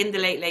physically in the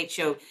Late Late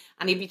Show,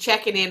 and he'd be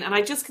checking in. And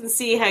I just can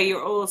see how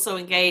you're all so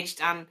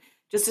engaged. And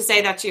just to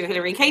say that to you,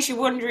 Hilary, in case you're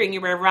wondering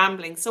you were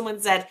rambling, someone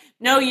said,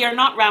 "No, you're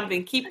not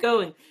rambling, keep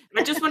going." And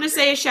I just want to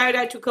say a shout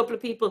out to a couple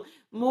of people.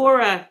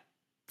 Maura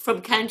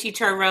from County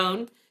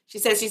Tyrone, she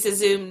says she's a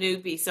Zoom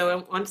newbie, so I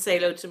want to say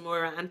hello to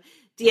Maura. And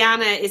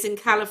Deanna is in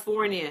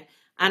California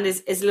and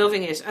is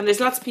loving it. And there's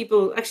lots of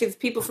people, actually there's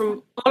people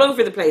from all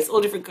over the place, all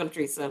different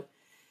countries, so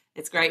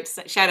it's great.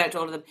 Shout out to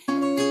all of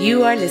them.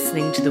 You are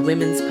listening to the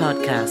Women's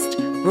Podcast,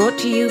 brought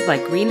to you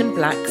by Green and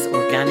Black's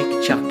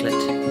Organic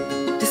Chocolate.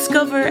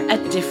 Discover a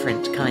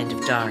different kind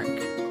of dark.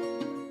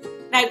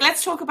 Now,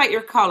 let's talk about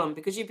your column,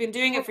 because you've been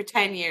doing it for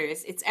 10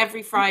 years. It's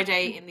every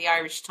Friday in the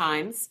Irish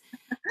Times.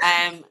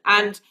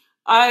 And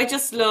I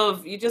just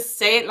love, you just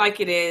say it like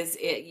it is.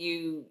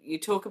 You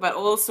talk about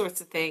all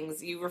sorts of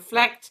things. You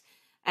reflect,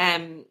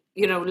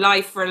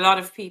 life for a lot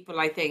of people,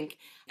 I think.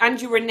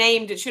 And you were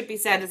named, it should be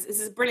said, this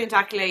is a brilliant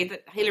accolade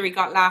that Hilary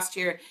got last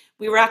year.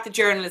 We were at the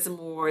Journalism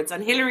Awards,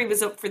 and Hilary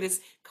was up for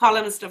this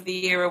Columnist of the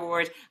Year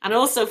award. And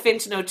also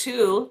Fintan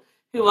O'Toole,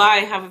 who I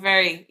have a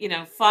very,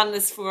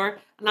 fondness for.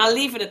 And I'll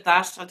leave it at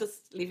that. I'll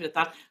just leave it at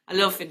that. I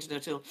love Fintan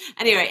O'Toole.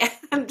 Anyway,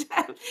 and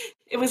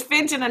it was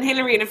Fintan and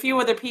Hilary and a few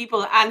other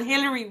people, and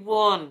Hilary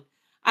won.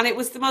 And it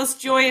was the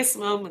most joyous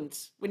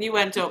moment when you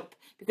went up,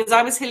 because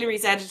I was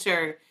Hilary's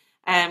editor.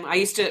 I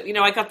used to,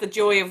 I got the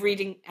joy of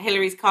reading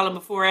Hilary's column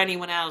before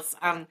anyone else.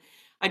 And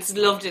I just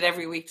loved it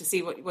every week to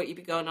see what you'd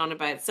be going on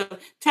about. So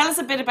tell us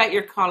a bit about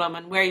your column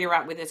and where you're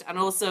at with it. And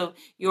also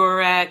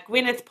your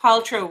Gwyneth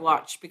Paltrow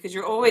watch, because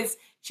you're always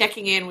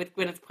checking in with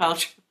Gwyneth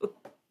Paltrow.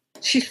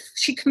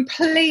 She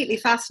completely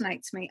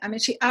fascinates me. I mean,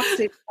 she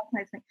absolutely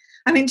fascinates me.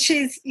 I mean,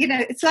 she's,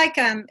 it's like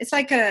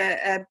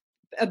a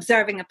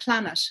observing a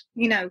planet,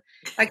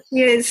 like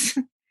she is,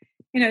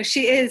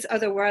 she is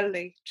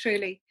otherworldly,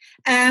 truly.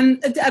 I'll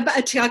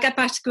get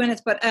back to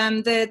Gwyneth, but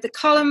the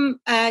column,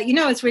 I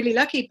was really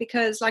lucky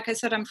because, like I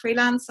said, I'm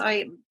freelance.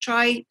 I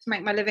try to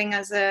make my living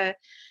as a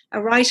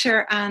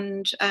writer,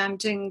 and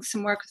doing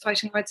some work with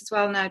Writing Words as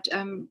well now,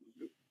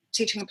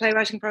 teaching a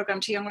playwriting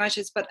program to young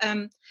writers. But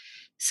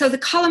so the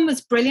column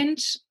was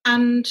brilliant,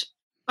 and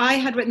I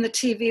had written the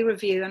TV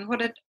review, and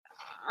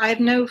I have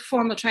no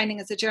formal training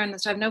as a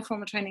journalist. I have no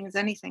formal training as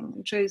anything,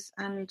 in truth.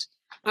 And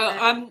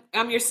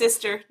I'm your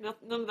sister.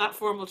 None of that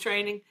formal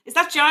training. Is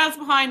that Giles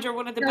behind or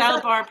one of the bell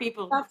bar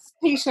people? That's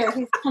Peter.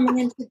 He's coming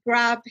in to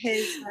grab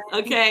his.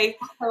 Okay.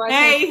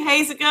 Hey,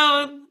 how's it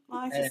going?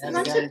 Why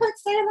don't you quick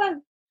say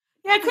hello?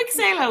 Yeah, quick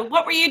say hello.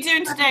 What were you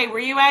doing today? Were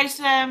you out?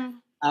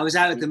 I was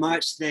out at the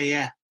march today.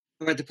 Yeah,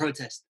 or at the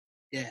protest.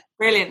 Yeah.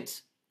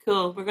 Brilliant.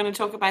 Cool. We're going to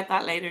talk about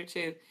that later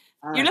too.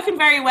 You're looking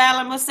very well,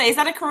 I must say. Is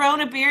that a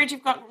Corona beard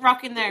you've got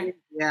rocking there?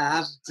 Yeah,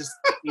 I've just,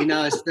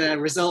 it's the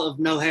result of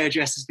no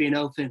hairdressers being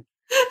open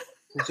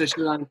for such a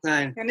long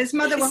time. And his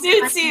mother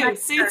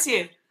suits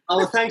you. Oh,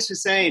 well, thanks for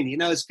saying.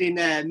 It's been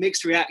a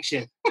mixed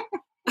reaction.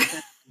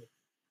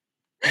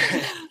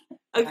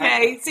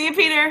 Okay, see you,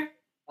 Peter.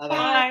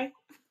 Bye.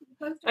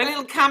 A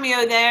little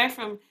cameo there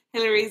from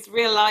Hilary's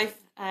real life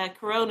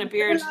Corona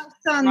beard.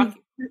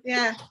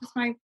 Yeah, it's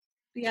my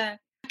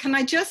Can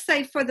I just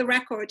say, for the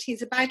record,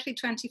 he's about to be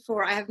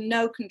 24. I have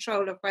no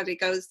control of whether he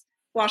goes,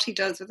 what he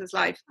does with his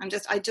life. I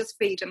just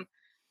feed him.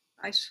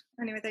 Right.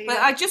 Anyway, there you go.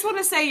 I just want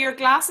to say your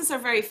glasses are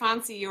very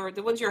fancy.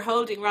 The ones you're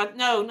holding.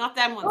 No, not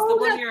them ones. The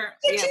one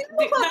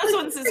those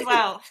ones as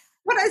well.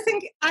 But I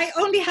think I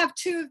only have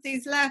 2 of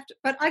these left.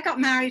 But I got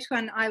married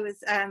when I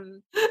was. I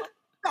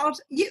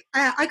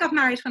got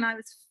married when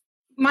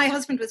my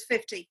husband was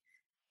 50,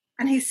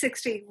 and he's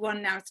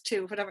 61 now. It's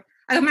 2, whatever.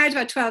 I got married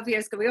about 12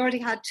 years ago. We already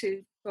had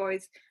 2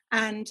 boys,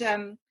 and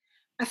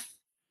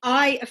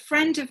a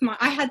friend of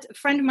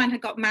mine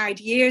had got married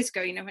years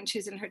ago, when she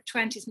was in her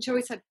 20s, and she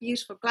always had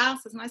beautiful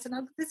glasses, and I said,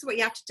 this is what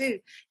you have to do.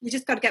 You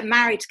just got to get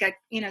married to get,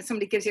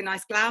 somebody gives you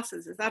nice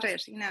glasses. Is that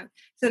it? So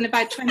then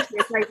about 20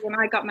 years later, when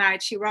I got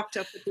married, she rocked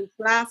up with these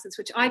glasses,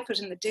 which I put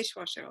in the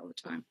dishwasher all the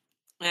time.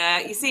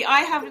 You see, I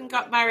haven't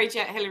got married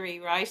yet,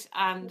 Hilary, right?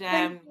 And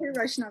I'll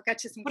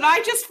get you some. But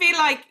I just feel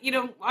like,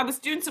 I was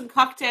doing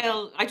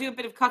I do a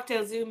bit of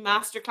cocktail Zoom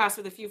masterclass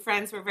with a few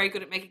friends who are very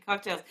good at making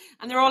cocktails,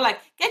 and they're all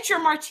like, get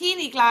your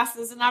martini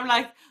glasses, and I'm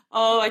like,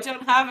 oh, I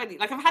don't have any.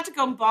 Like, I've had to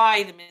go and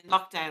buy them in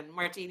lockdown,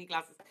 martini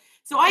glasses.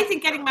 So I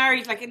think getting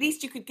married, like, at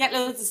least you could get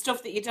loads of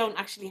stuff that you don't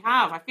actually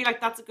have. I feel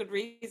like that's a good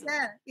reason.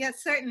 Yeah,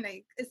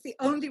 certainly. It's the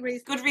only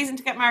reason. Good reason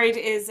to get married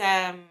is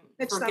for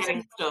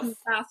getting stuff.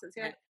 Glasses,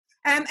 yeah.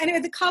 Anyway,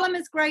 the column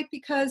is great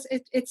because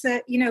it's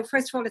a,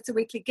 first of all, it's a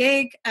weekly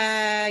gig.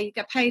 You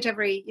get paid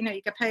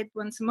you get paid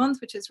once a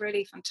month, which is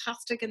really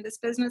fantastic in this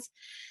business.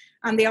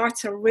 And the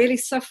arts are really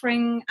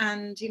suffering.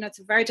 And, it's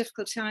a very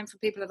difficult time for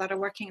people that are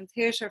working in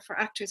theatre, for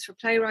actors, for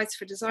playwrights,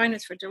 for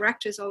designers, for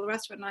directors, all the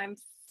rest of it. And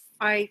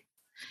I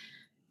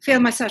feel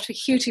myself to be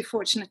hugely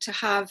fortunate to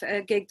have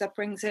a gig that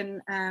brings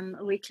in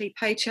a weekly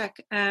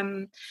paycheck.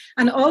 And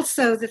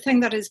also the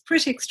thing that is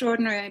pretty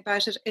extraordinary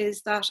about it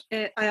is that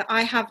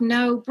I have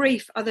no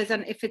brief other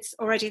than if it's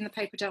already in the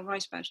paper, don't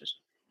write about it.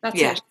 That's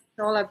it. That's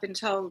all I've been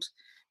told.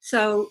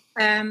 So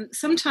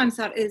sometimes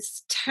that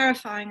is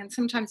terrifying, and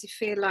sometimes you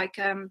feel like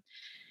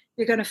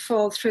you're going to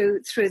fall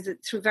through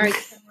very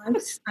thin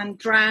ice and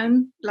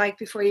drown, like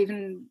before you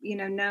even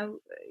know.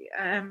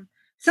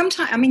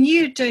 Sometimes,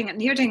 you're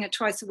doing it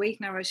twice a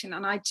week now, Roisin,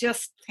 and I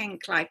just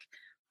think, like,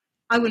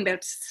 I wouldn't be able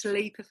to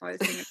sleep if I was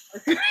doing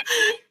it.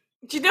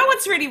 Do you know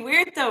what's really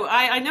weird, though?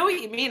 I know what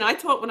you mean. I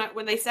thought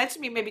when they said to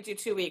me maybe do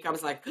 2 weeks, I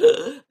was like,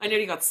 I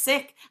nearly got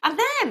sick. And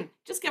then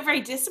just get very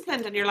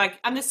disciplined, and you're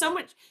like, and there's so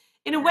much,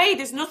 in a way,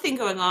 there's nothing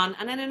going on,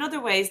 and then in other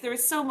ways, there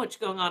is so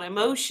much going on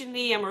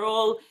emotionally, and we're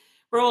all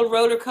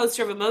roller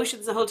coaster of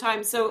emotions the whole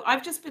time. So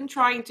I've just been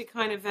trying to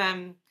kind of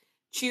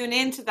tune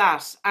into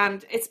that,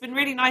 and it's been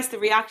really nice, the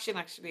reaction,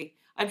 actually.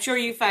 I'm sure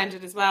you found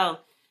it as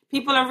well.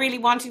 People are really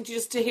wanting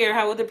to hear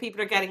how other people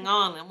are getting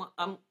on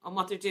and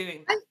what they're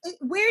doing.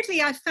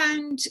 Weirdly, I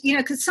found,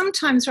 because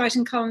sometimes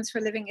writing columns for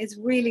a living is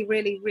really,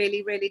 really,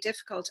 really, really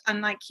difficult.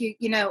 And like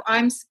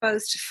I'm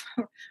supposed to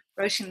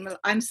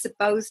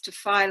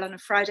file on a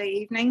Friday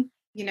evening,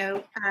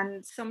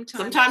 and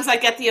sometimes I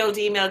get the old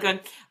email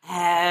going,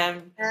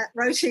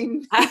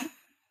 writing.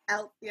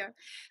 Help, yeah.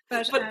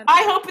 But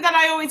I hope that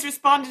I always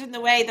responded in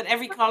the way that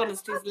every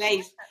columnist who's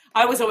late,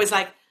 I was always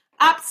like,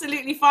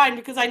 absolutely fine,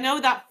 because I know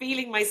that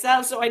feeling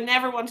myself, so I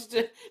never wanted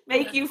to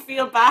make you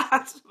feel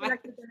bad.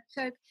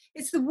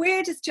 It's the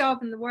weirdest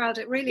job in the world.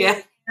 It really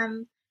is.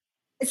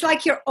 It's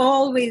like you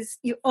always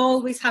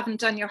haven't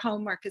done your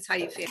homework, is how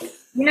you feel.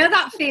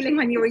 That feeling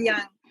when you were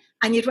young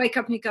and you'd wake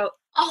up and you go,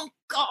 oh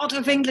God,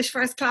 I've English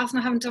first class and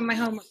I haven't done my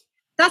homework.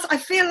 I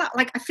feel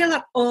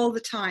that all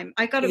the time.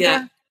 I got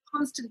a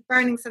constant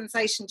burning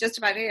sensation just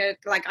about here,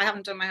 like I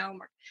haven't done my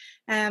homework.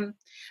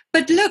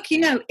 But look,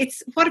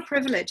 it's what a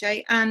privilege,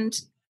 eh? And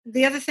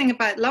the other thing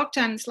about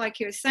lockdown is,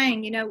 like you're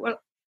saying,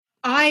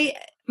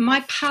 my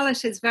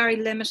palette is very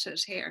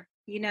limited here,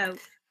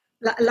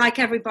 like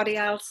everybody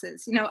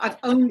else's. I've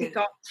only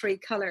got 3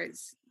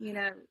 colours,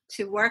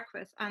 to work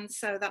with, and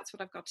so that's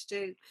what I've got to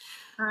do.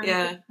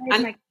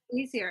 And make it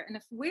easier in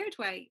a weird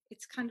way.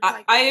 It's kind of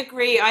like, I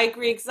agree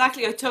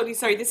exactly. I totally,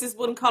 sorry, this is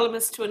one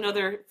columnist to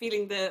another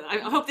feeling I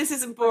hope this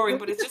isn't boring,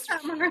 but it's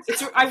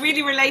I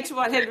really relate to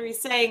what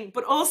Hilary's saying.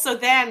 But also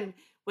then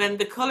when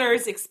the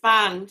colours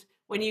expand,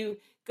 when you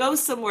go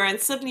somewhere and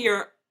suddenly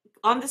you're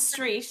on the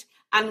street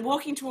and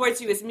walking towards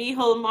you is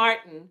Micheál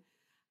Martin,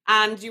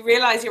 and you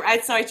realise you're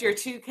outside your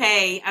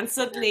 2K, and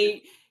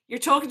suddenly you're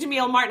talking to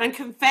Micheál Martin and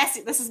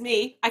confessing, this is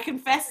me, I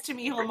confessed to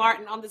Micheál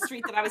Martin on the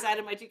street that I was out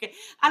of my 2K.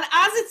 And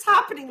as it's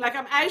happening, like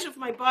I'm out of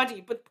my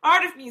body, but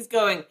part of me is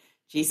going,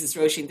 Jesus,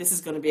 Roisin, this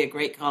is going to be a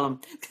great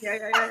column.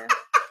 Yeah.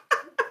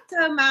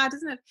 So mad,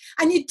 isn't it?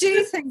 And you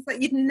do things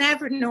that you'd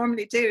never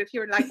normally do if you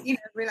were like,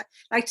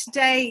 like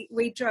today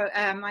we drove,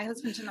 my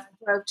husband and I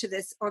drove to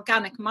this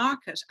organic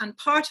market, and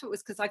part of it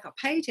was because I got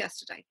paid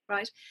yesterday,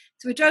 right?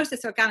 So we drove to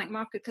this organic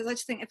market because I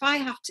just think if I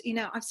have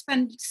to, I've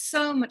spent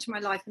so much of my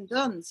life in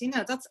Duns, I'm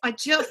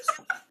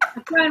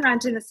going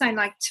around doing the same,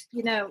 like,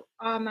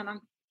 oh man,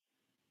 I'm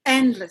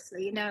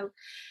endlessly,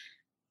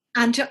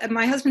 And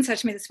my husband said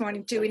to me this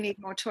morning, do we need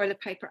more toilet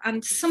paper?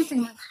 And something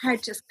in my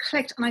head just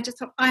clicked. And I just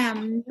thought, I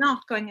am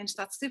not going into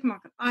that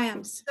supermarket. I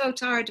am so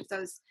tired of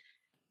those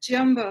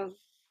jumbo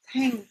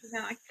things.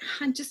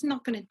 I'm just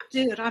not going to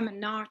do it. I'm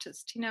an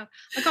artist.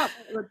 I got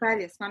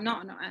rebellious and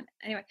I'm not.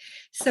 Anyway,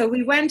 so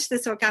we went to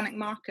this organic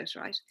market,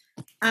 right?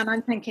 And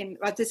I'm thinking,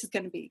 well, this is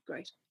going to be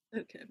great.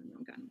 Okay,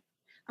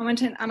 I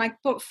went in and I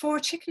bought 4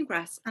 chicken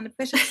breasts and a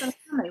bit of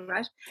salami,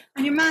 right?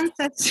 And your man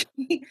said to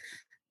me,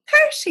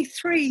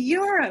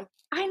 €33.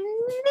 I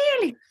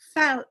nearly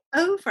fell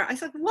over. I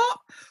said, what?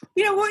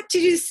 What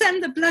did you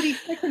send the bloody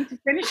chicken to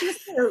finish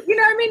this to?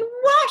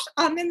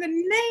 What in the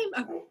name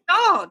of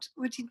God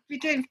would you be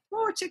doing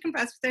 4 chicken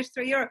breasts for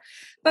 €33?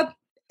 But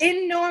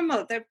in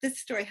normal, this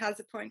story has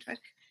a point, right?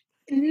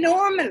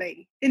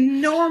 Normally, in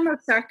normal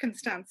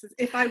circumstances,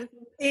 if I was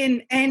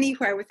in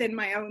anywhere within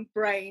my own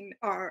brain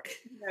or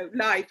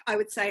life, I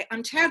would say,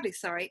 I'm terribly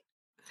sorry.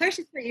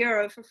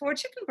 €33 for 4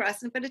 chicken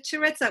breasts and a bit of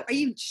chorizo. Are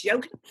you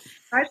joking?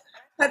 Right?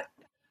 But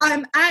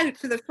I'm out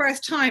for the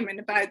first time in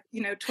about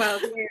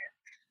 12 years.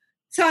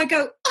 So I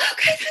go,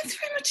 okay, thanks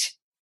very much.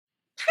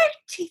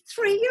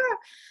 €33.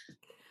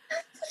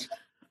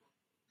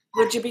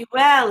 Would you be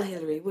well,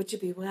 Hilary? Would you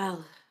be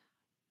well?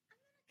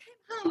 I came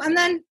home and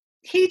then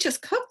he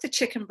just cooked the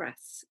chicken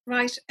breasts,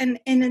 right? And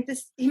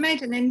he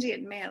made an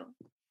Indian meal.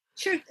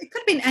 Sure, it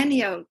could have been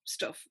any old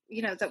stuff,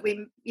 that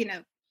we,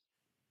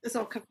 it's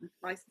all covered in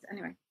spices.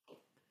 Anyway,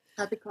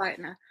 I'll be quiet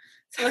now.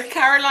 So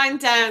Caroline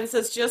Downs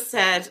has just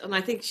said, and I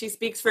think she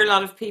speaks for a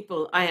lot of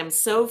people, I am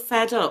so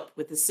fed up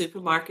with the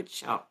supermarket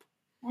shop.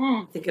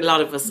 I think a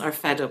lot of us are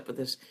fed up with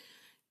it.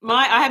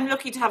 I'm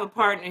lucky to have a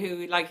partner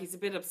who, he's a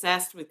bit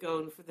obsessed with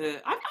going for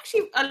I've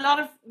actually a lot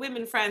of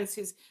women friends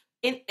who's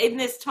in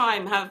this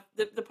time have,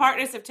 the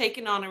partners have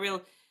taken on a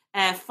real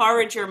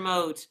forager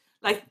mode.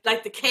 Like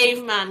the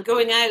caveman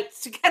going out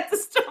to get the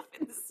stuff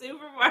in the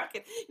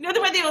supermarket.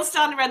 The way they all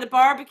stand around the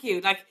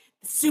barbecue, like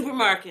the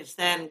supermarket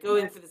then,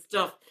 going for the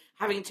stuff,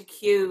 having to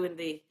queue in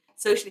the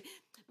socially.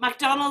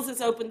 McDonald's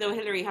is open though,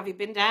 Hilary. Have you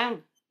been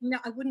down? No,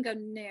 I wouldn't go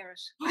near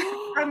it.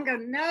 I wouldn't go,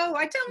 no,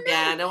 I don't know.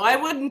 Yeah, no, I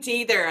wouldn't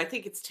either. I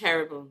think it's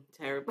terrible.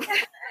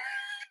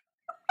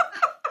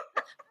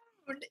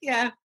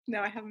 Yeah,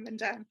 no, I haven't been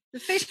down. The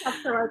fish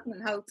shops are open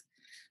in Hope.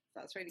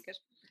 That's really good.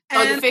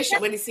 The fish,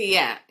 when you see,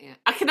 yeah.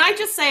 Can I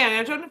just say, and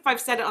I don't know if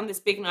I've said it on this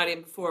big night in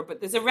before, but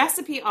there's a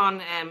recipe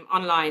on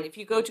online. If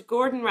you go to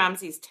Gordon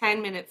Ramsay's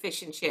 10-minute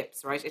fish and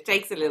chips, right, it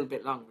takes a little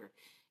bit longer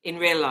in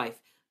real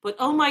life. But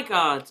oh my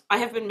God, I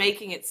have been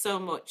making it so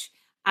much.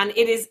 And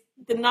it is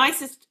the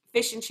nicest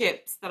fish and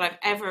chips that I've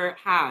ever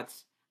had.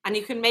 And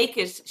you can make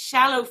it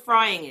shallow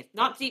frying it,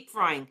 not deep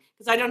frying,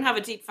 because I don't have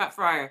a deep fat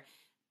fryer.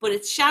 But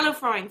it's shallow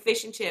frying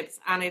fish and chips,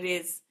 and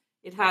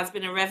it has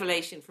been a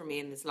revelation for me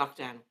in this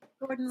lockdown.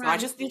 So I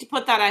just need to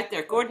put that out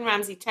there. Gordon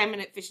Ramsay,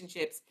 10-minute fish and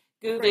chips.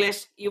 Google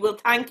it. You will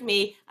thank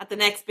me at the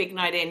next big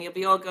night in. You'll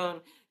be all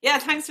going, yeah,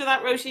 thanks for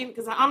that, Roisin,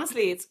 because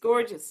honestly, it's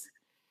gorgeous.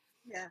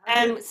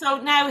 Yeah.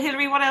 So now,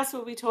 Hilary, what else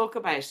will we talk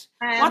about?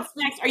 What's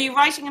next? Are you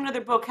writing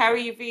another book? How are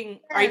you being?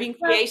 Are you being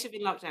creative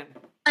in lockdown?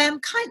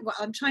 I'm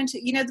trying to.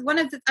 One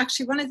of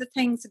the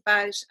things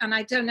about, and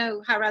I don't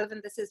know how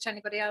relevant this is to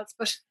anybody else,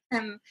 but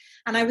and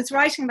I was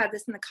writing about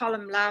this in the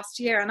column last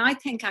year, and I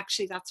think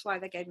actually that's why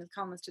they gave me the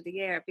columnist of the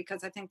year,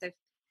 because I think they've,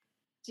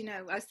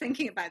 I was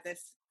thinking about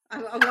this. I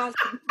was,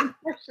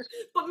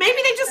 but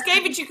maybe they just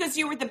gave it to you because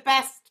you were the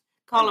best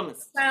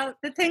columnist. Well,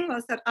 the thing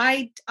was that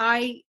I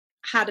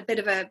had a bit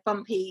of a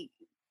bumpy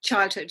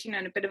childhood,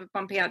 and a bit of a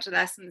bumpy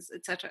adolescence,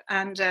 etc.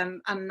 And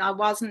I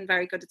wasn't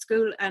very good at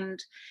school, and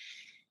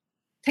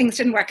things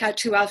didn't work out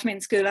too well for me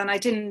in school, and I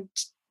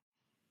didn't,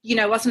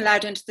 wasn't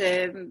allowed into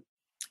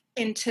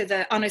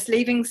the honours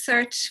leaving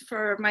cert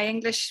for my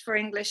English,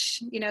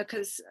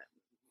 because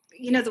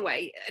the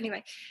way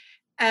anyway,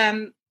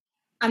 and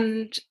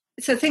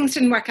so things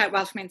didn't work out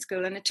well for me in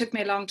school, and it took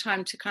me a long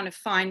time to kind of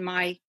find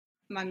my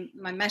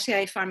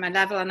métier, find my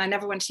level, and I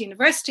never went to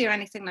university or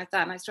anything like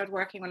that, and I started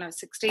working when I was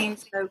 16.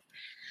 So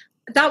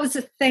that was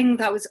a thing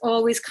that was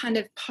always kind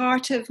of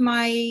part of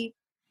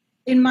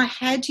in my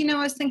head. I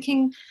was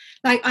thinking,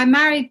 like,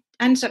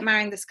 ended up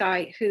marrying this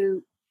guy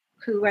who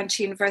went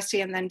to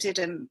university and then did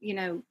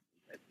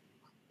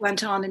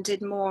went on and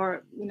did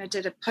more,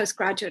 did a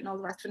postgraduate and all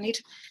the rest of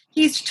it.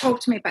 He used to talk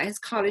to me about his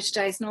college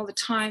days and all the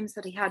times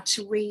that he had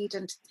to read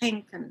and to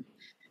think and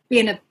be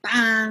in a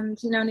band,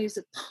 and he was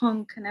a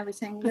punk and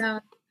everything,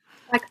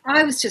 Like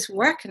I was just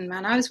working,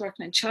 man. I was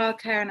working in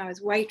childcare and I was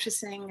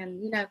waitressing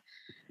and,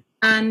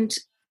 and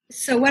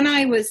so when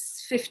I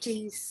was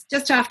 50s,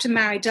 just after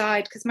Mary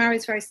died, because Mary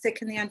was very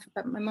sick in the end,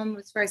 but my mum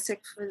was very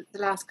sick for the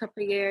last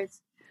couple of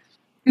years.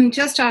 And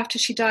just after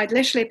she died,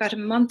 literally about a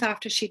month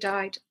after she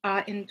died,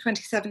 in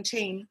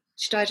 2017,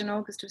 she died in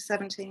August of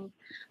 17,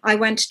 I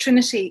went to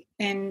Trinity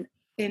in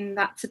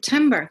that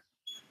September.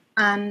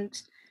 And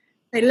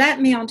they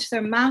let me onto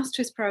their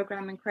master's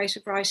program in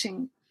creative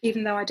writing,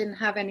 even though I didn't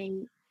have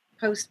any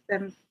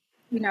haven't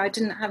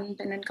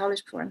been in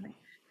college before anything.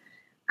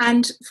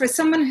 And for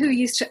someone who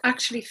used to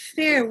actually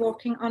fear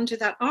walking under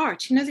that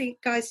arch, the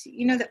guys,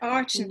 the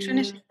arch in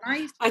Trinity.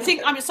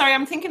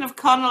 I'm thinking of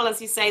Connell as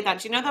you say that.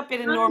 Do you know that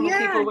bit in Normal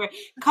People where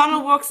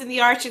Connell walks in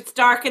the arch, it's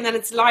dark and then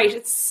it's light.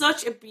 It's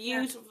such a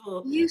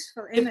beautiful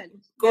image.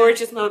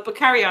 Gorgeous moment. But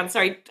carry on,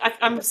 sorry.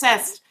 I'm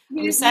obsessed.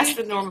 I'm obsessed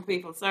with Normal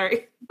People,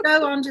 sorry.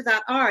 Go under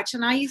that arch,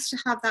 and I used to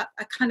have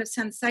a kind of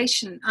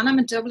sensation, and I'm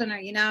a Dubliner,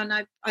 and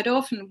I'd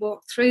often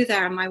walk through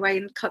there on my way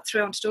and cut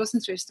through onto Dawson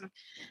Street or something.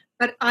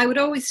 But I would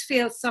always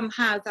feel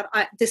somehow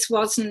that this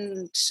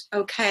wasn't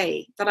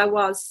okay, that I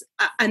was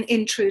an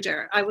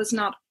intruder. It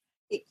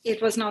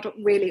was not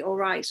really all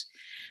right.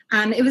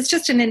 And it was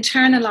just an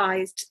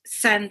internalized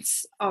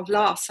sense of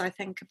loss, I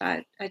think,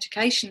 about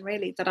education,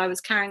 really, that I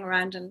was carrying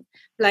around and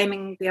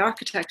blaming the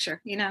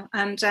architecture,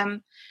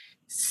 And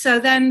so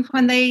then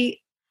when they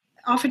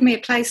offered me a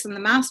place on the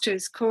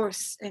master's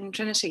course in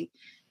Trinity,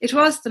 it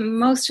was the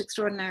most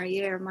extraordinary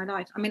year of my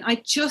life. I mean,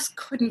 I just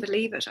couldn't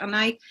believe it. And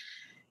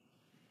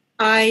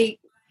I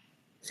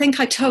think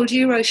I told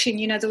you,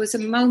 Roisin, there was a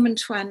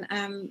moment when,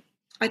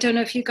 I don't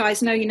know if you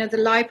guys know, the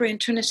library in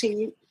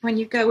Trinity, when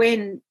you go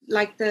in,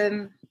 like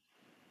the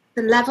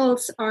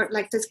levels are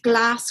like there's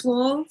glass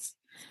walls.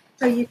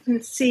 So you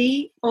can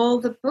see all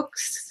the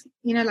books,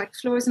 like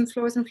floors and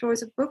floors and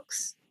floors of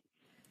books.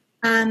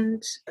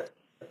 And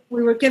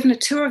we were given a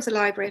tour of the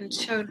library and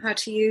shown how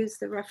to use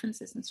the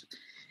references and stuff.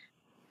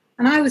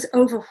 And I was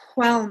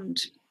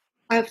overwhelmed.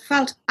 I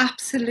felt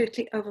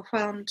absolutely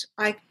overwhelmed.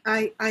 I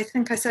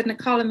think I said in a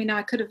column,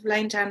 I could have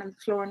lain down on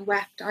the floor and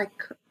wept. I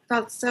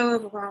felt so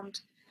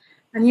overwhelmed.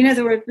 And,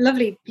 there were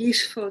lovely,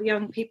 beautiful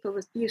young people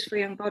with beautiful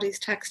young bodies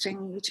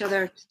texting each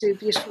other to do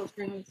beautiful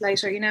things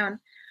later, and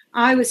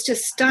I was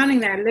just standing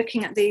there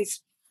looking at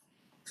these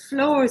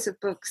floors of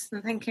books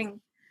and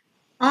thinking,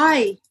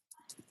 I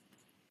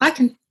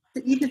can,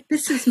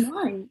 this is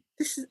mine.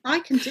 I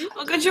can do it.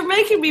 Oh God, you're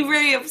making me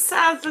very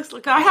upset.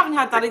 Look, I haven't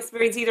had that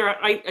experience either.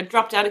 I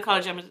dropped out of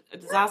college. I'm a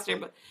disaster,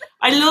 but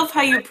I love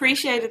how you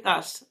appreciated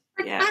that.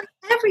 Yeah. And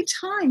every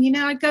time,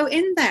 I go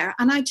in there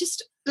and I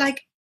just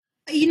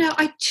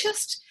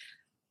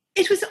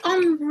it was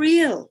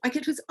unreal. Like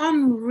it was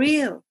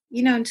unreal,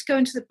 and to go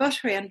into the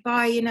buttery and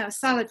buy, a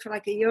salad for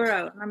like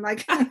 €1. And I'm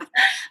like, and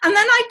then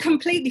I'd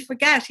completely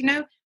forget,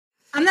 and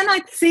then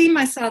I'd see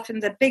myself in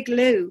the big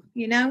loo,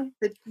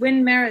 the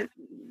wind mirrors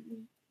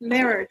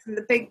and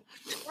the big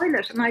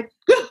toilet, and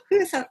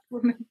who's that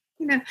woman?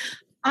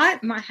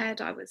 My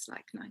head, I was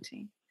like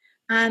 19,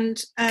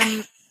 and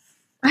I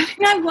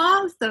think I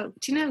was though.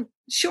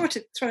 Short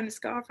of throwing a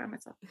scarf around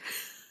myself.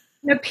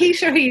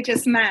 Peter, who you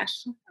just met,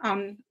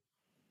 my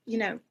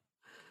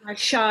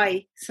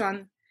shy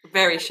son.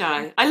 Very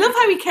shy. I love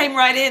how he came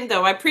right in,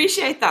 though. I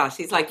appreciate that.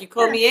 He's like, you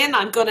call me in,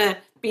 I'm gonna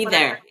be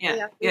there.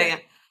 Yeah.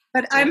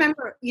 But I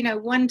remember,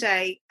 one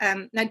day.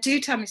 Now, do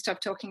tell me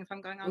stop talking if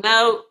I'm going on.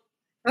 No.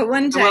 But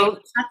one day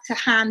we had to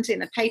hand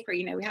in a paper,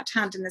 we had to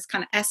hand in this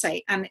kind of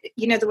essay. And,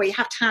 the way you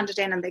have to hand it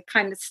in and they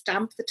kind of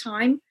stamp the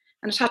time.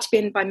 And it had to be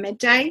in by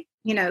midday,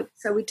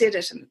 So we did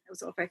it and it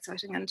was all very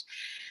exciting. And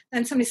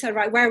then somebody said,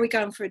 right, where are we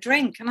going for a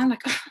drink? And I'm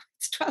like, oh,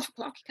 it's 12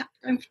 o'clock. You can't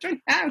go for a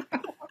drink now.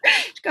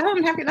 Go home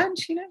and have your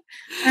lunch,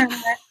 And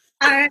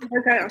I go,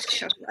 oh,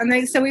 shut up.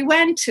 And so we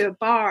went to a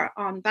bar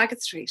on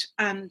Bagot Street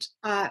and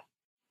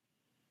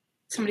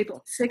somebody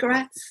bought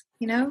cigarettes,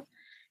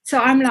 So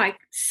I'm like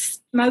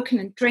smoking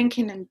and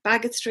drinking in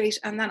Bagot Street.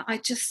 And then I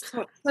just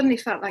suddenly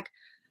felt like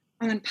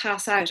I'm going to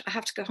pass out. I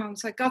have to go home.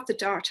 So I got the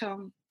dart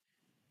home.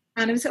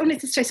 And it was only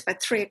this place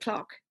about 3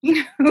 o'clock,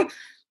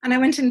 And I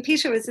went in,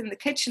 Peter was in the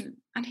kitchen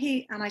and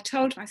I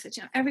told him, I said,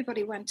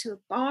 everybody went to a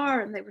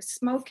bar and they were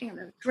smoking and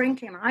they were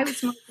drinking and I was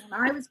smoking and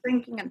I was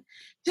drinking. And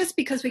just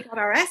because we got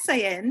our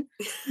essay in,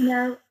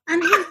 and he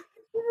was,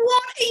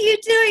 what are you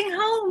doing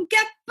home?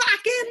 Get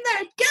back in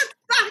there, get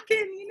back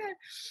in,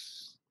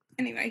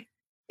 Anyway,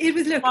 it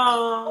was, look,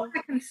 all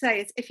I can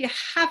say is if you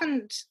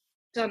haven't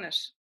done it,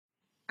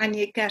 and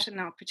you get an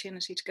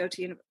opportunity to go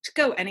to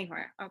go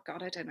anywhere. Oh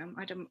God, I don't know.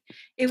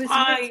 It was.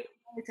 I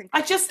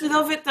just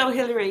love it though,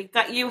 Hilary,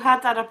 that you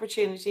had that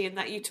opportunity and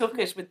that you took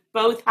it with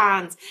both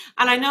hands.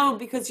 And I know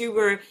because you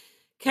were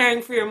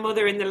caring for your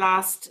mother in the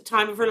last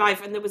time of her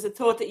life, and there was a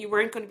thought that you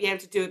weren't going to be able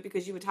to do it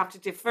because you would have to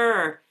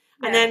defer.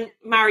 Yeah. And then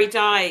Mary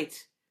died.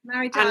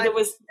 And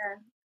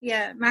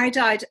Yeah, Mary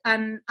died,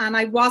 and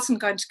I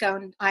wasn't going to go,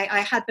 and I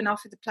had been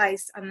offered the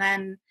place, and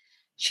then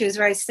she was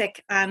very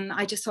sick, and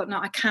I just thought, no,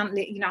 I can't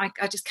leave.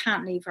 I just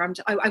can't leave her.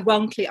 I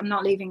won't leave. I'm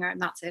not leaving her,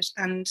 and that's it.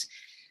 And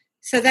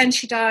so then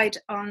she died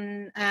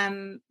on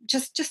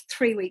just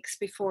 3 weeks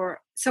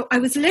before. So I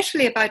was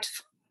literally about to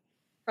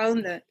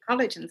phone the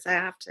college and say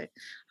I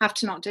have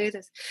to not do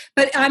this.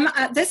 But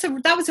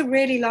that was a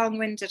really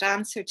long-winded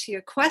answer to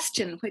your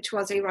question, which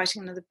was, are you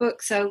writing another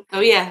book? So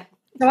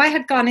So I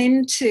had gone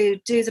in to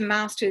do the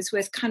masters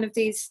with kind of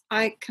these,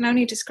 I can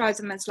only describe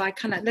them as like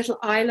kind of little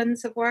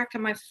islands of work.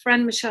 And my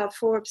friend Michelle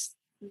Forbes,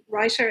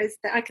 writer, is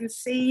there. I can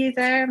see you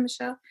there,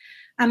 Michelle.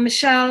 And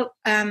Michelle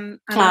and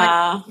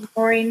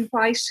Maureen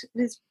White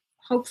is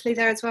hopefully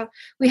there as well.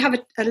 We have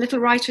a little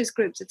writers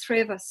group, the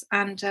three of us.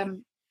 And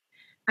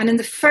in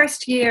the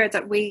first year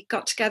that we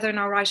got together in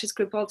our writers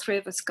group, all three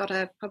of us got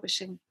a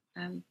publishing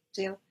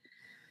deal.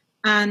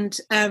 And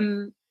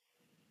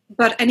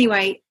but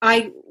anyway,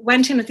 I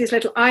went in with these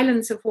little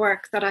islands of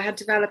work that I had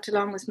developed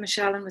along with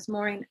Michelle and with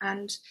Maureen.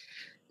 And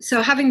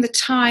so having the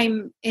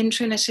time in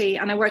Trinity,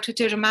 and I worked with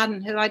Deirdre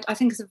Madden, who I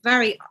think is a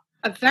very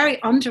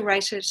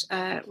underrated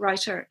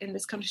writer in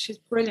this country. She's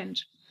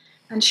brilliant.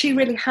 And she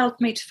really helped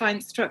me to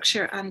find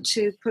structure and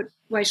to put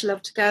Way to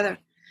Love together.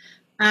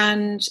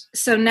 And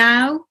so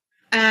now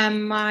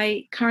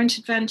my current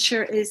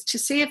adventure is to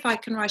see if I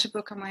can write a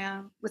book on my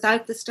own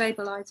without the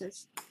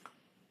stabilizers.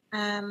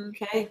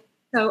 Okay.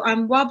 So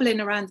I'm wobbling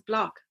around the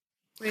block,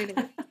 really.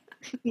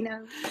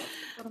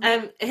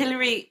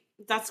 Hilary,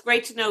 that's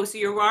great to know. So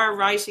you are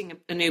writing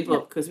a new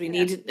book because we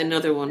needed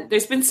another one.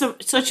 There's been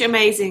such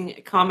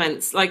amazing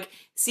comments. Like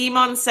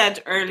Simon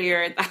said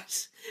earlier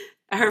that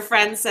her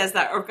friend says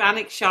that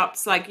organic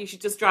shops, like you should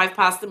just drive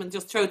past them and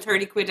just throw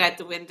 30 quid out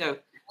the window.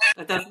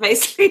 That's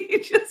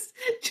basically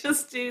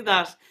just do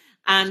that.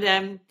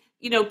 And,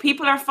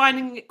 people are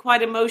finding it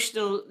quite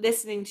emotional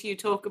listening to you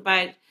talk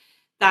about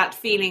that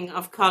feeling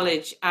of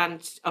college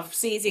and of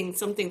seizing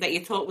something that you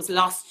thought was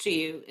lost to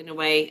you in a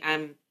way.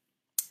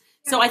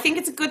 So I think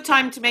it's a good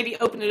time to maybe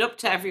open it up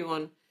to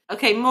everyone.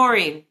 Okay,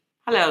 Maureen,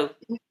 hello.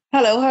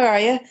 Hello, how are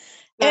you?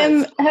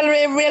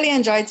 Hilary, I really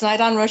enjoyed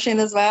tonight and Rushing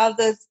as well.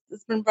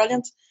 It's been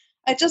brilliant.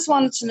 I just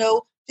wanted to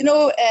know,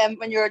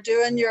 when you're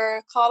doing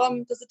your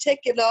column, does it take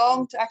you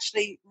long to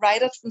actually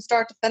write it from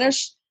start to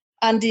finish?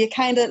 And do you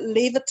kind of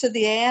leave it to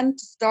the end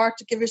to start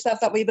to give yourself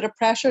that wee bit of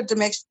pressure to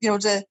make,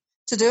 to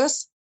do it?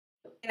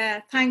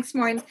 Yeah, thanks,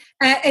 Maureen.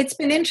 It's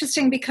been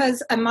interesting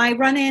because my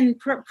run-in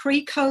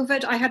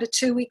pre-COVID, I had a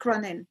 2-week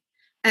run-in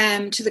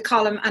to the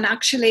column, and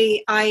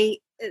actually I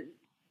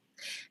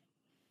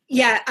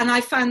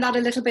found that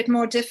a little bit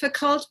more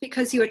difficult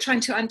because you were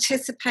trying to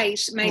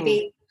anticipate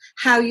maybe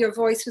how your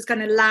voice was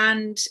going to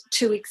land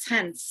 2 weeks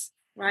hence,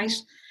 right?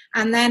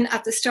 And then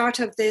at the start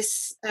of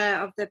this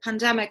of the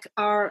pandemic,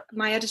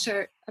 my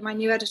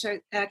new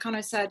editor,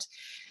 Connor, said,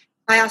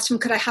 I asked him,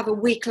 could I have a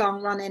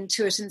week-long run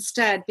into it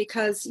instead?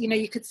 Because,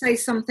 you could say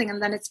something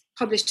and then it's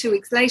published 2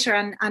 weeks later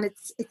and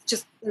it's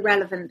just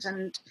irrelevant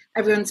and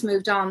everyone's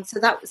moved on.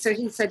 So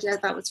he said, yeah,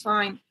 that was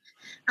fine.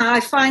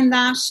 I find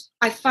that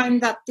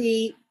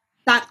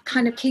that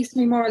kind of keeps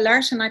me more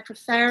alert and I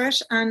prefer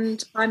it.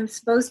 And I'm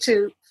supposed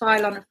to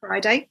file on a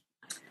Friday.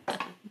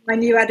 My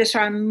new editor,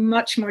 I'm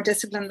much more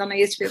disciplined than I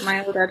used to be with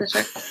my old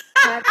editor.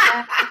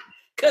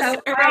 Because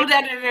her old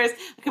editor is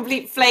a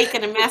complete flake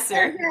and a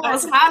messer. That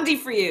was handy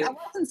for you. I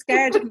wasn't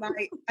scared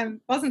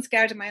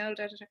of my old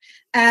editor.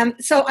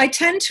 So I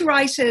tend to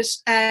write it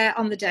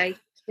on the day,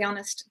 to be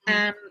honest,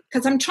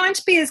 because I'm trying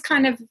to be as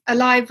kind of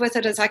alive with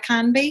it as I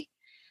can be.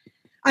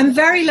 I'm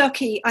very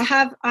lucky. I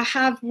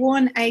have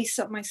one ace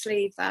up my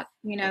sleeve that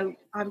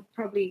I'm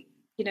probably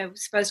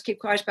supposed to keep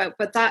quiet about,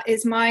 but that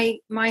is my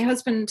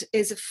husband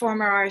is a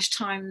former Irish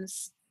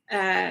Times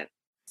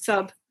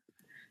sub.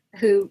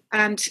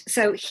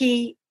 So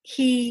he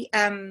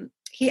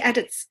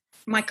edits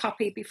my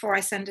copy before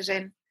I send it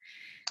in.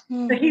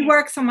 So he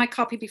works on my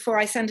copy before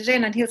I send it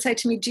in, and he'll say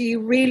to me, do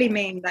you really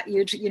mean that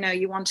you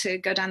want to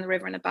go down the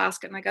river in a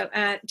basket? And I go,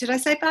 did I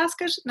say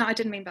basket? No, I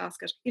didn't mean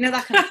basket.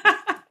 That kind of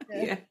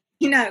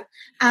yeah.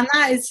 And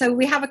that is, so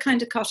we have a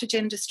kind of cottage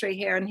industry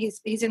here, and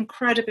he's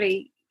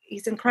incredibly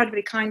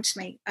kind to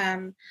me,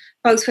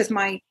 both with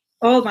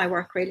all my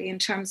work really, in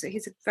terms of,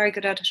 he's a very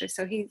good editor,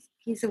 so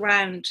he's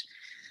around.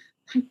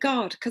 Thank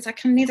God, because I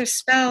can neither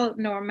spell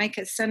nor make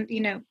a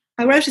sentence.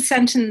 I wrote a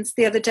sentence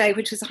the other day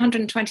which was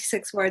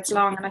 126 words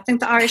long, and I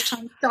think the Irish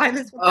Times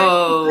stylist.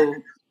 I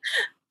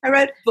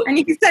wrote, and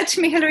he said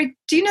to me, Hilary,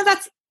 do you know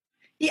that's?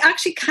 He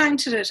actually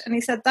counted it, and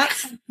he said that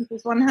sentence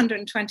was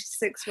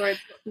 126 words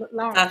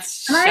long.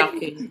 That's and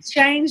shocking. I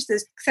changed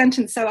this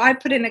sentence, so I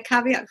put in a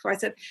caveat before I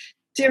said,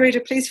 "Dear reader,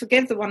 please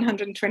forgive the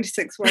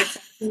 126 words."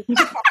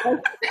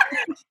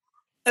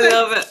 I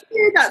love it.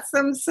 That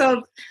some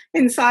sub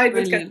inside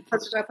was going to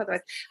put it up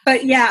otherwise.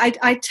 But yeah,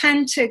 I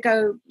tend to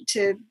go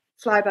to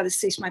fly by the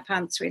seat of my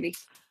pants, really.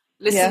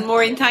 Listen,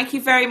 Maureen, thank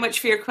you very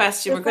much for your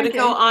question. We're going to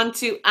go on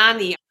to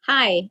Annie.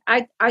 Hi,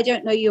 I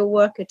don't know your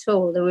work at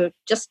all. There were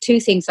just two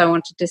things I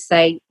wanted to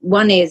say.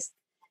 One is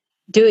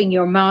doing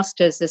your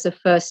master's as a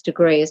first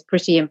degree is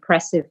pretty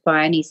impressive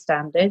by any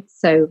standards.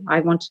 So I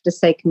wanted to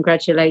say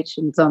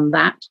congratulations on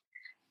that.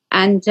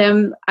 And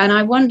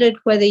I wondered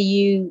whether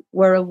you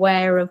were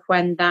aware of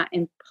when that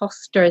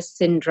imposter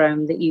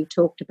syndrome that you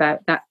talked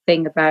about, that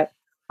thing about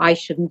I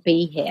shouldn't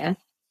be here.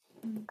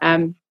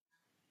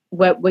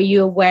 Were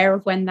you aware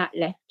of when that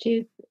left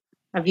you?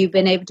 Have you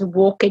been able to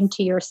walk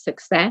into your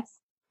success?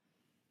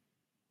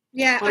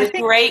 Yeah, what a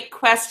great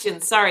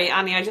question. Sorry,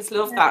 Annie, I just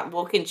love that.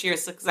 Walk into your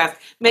success.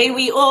 May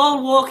we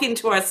all walk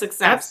into our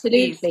success.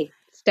 Absolutely. Please.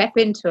 Step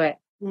into it.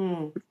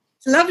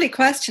 It's a lovely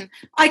question.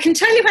 I can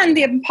tell you when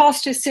the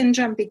imposter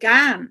syndrome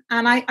began,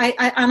 and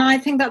I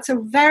think that's a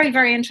very,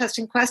 very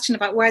interesting question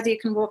about whether you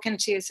can walk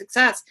into your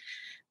success.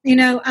 You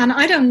know, and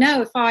I don't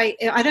know if I've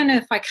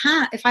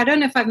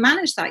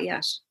managed that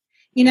yet.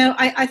 You know,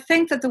 I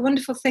think that the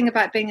wonderful thing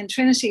about being in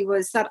Trinity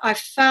was that I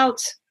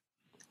felt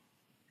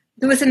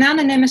there was an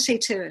anonymity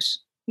to it.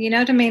 You know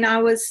what I mean?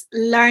 I was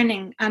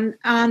learning, and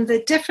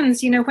the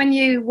difference, you know, when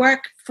you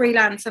work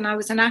freelance, and I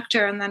was an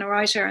actor and then a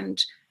writer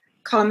and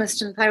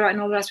columnist and playwright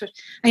and all the rest of it,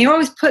 and you're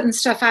always putting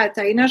stuff out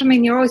there. You know what I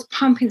mean? You're always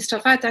pumping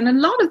stuff out there, and a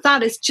lot of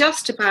that is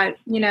just about,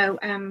 you know,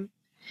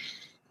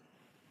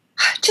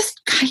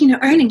 just, you know,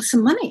 earning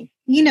some money.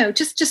 You know,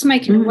 just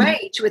making a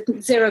wage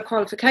with zero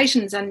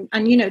qualifications, and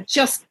you know,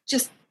 just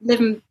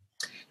living,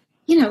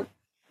 you know,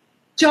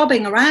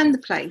 jobbing around the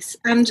place.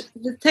 And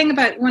the thing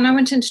about when I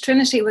went into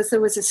Trinity was there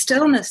was a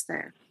stillness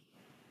there,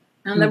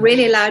 and that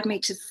really allowed me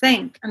to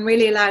think and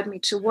really allowed me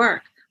to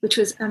work, which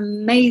was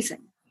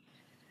amazing.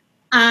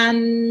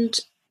 And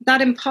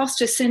that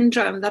imposter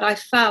syndrome that I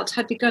felt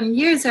had begun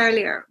years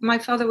earlier. My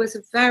father was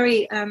a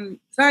very,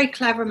 very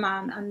clever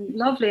man, and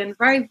lovely, and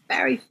very,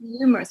 very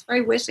humorous,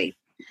 very witty.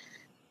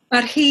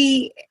 But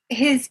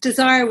his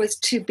desire was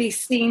to be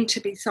seen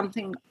to be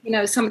something, you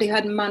know, somebody who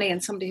had money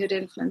and somebody who had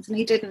influence, and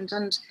he didn't.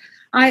 And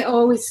I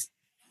always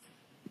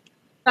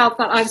felt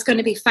that I was going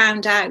to be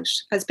found out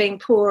as being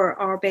poor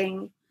or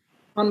being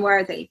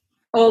unworthy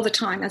all the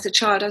time. As a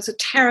child, I was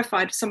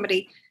terrified of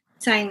somebody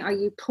saying, "Are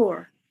you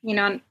poor?" You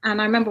know,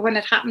 and I remember when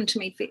it happened to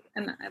me,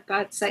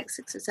 about six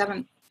or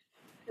seven,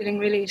 feeling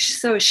really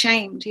so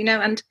ashamed, you know.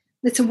 And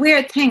it's a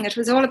weird thing. It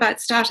was all about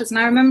status. And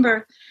I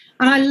remember,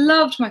 and I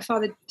loved my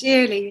father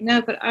dearly, you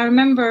know, but I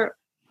remember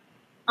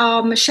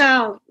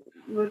Michelle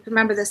would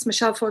remember this,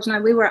 Michelle Ford and I,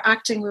 we were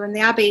in the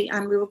Abbey,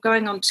 and we were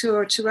going on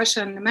tour to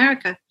Russia and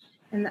America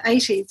in the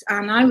 80s.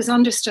 And I was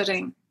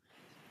understudying.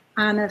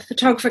 And a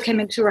photographer came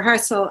into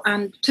rehearsal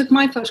and took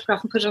my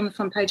photograph and put it on the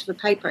front page of a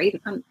paper.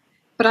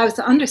 But I was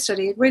the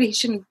understudy. He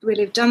shouldn't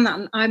really have done that.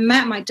 And I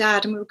met my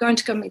dad, and we were going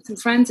to go meet some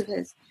friends of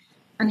his.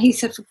 And he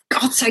said, "For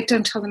God's sake,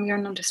 don't tell them you're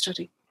an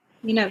understudy."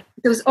 You know,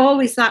 there was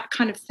always that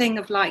kind of thing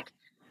of like,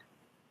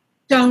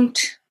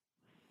 don't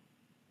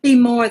be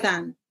more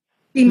than,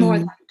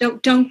 don't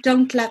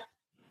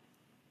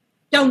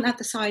let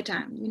the side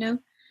down, you know.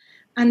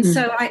 And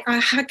so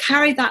I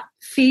carried that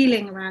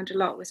feeling around a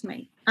lot with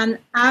me. And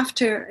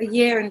after a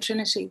year in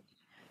Trinity,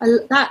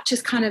 that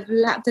just kind of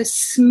let the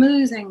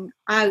smoothing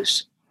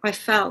out I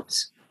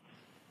felt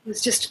was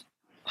just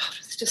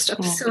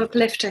so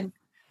uplifting.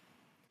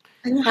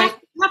 And you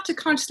have to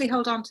consciously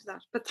hold on to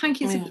that. But thank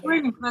you. It's a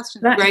brilliant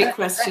question. Great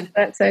question.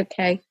 That's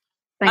okay.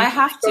 I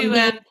have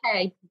to.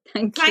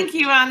 Thank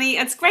you, Annie.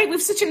 It's great.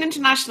 We've such an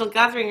international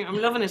gathering.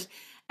 I'm loving it.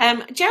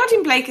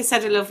 Geraldine Blake has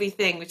said a lovely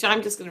thing, which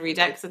I'm just going to read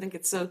out because I think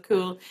it's so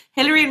cool.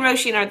 Hilary and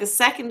Roisin are the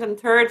second and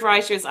third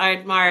writers I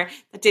admire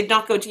that did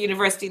not go to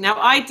university. Now,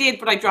 I did,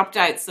 but I dropped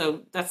out,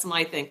 so that's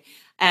my thing.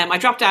 I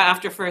dropped out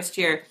after first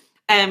year.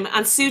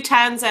 And Sue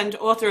Townsend,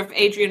 author of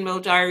Adrian Mole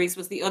Diaries,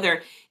 was the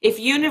other. If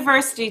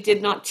university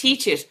did not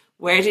teach it,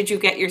 where did you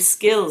get your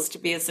skills to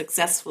be a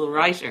successful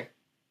writer?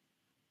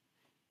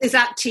 Is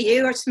that to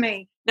you or to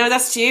me? No,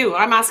 that's to you.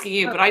 I'm asking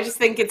you, but I just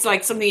think it's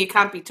like something you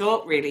can't be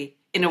taught, really,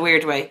 in a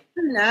weird way.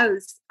 Who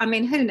knows? I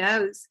mean, who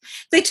knows?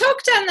 They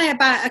talk down there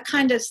about a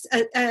kind of,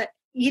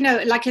 you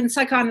know, like in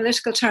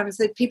psychoanalytical terms,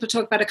 that people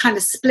talk about a kind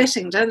of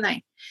splitting, don't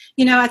they?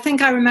 You know, I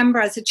think I remember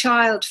as a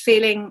child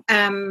feeling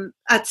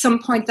at some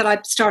point that I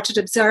started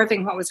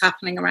observing what was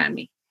happening around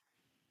me.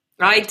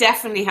 I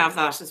definitely have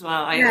that as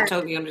well. I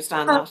totally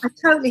understand that. I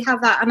totally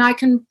have that. And I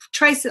can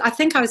trace it. I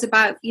think I was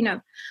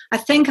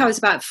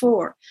about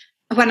 4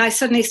 when I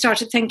suddenly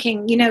started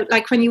thinking, you know,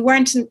 like when you were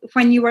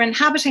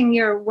inhabiting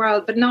your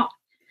world, but not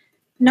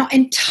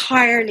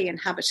entirely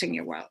inhabiting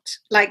your world.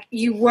 Like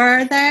you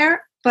were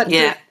there, but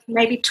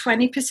maybe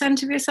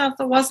 20% of yourself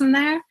that wasn't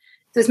there.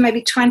 There's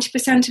maybe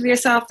 20% of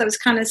yourself that was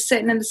kind of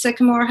sitting in the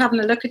sycamore having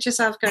a look at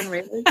yourself going,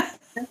 really?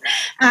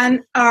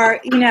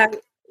 Or, you know,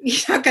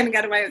 you're not going to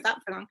get away with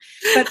that for long.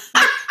 But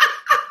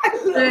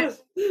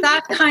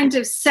that kind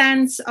of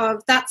sense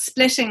of that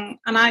splitting,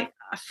 and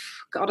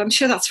I'm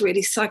sure that's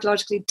really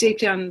psychologically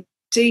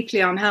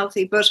deeply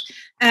unhealthy. But,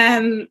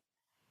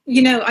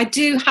 you know, I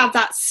do have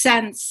that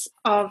sense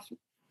of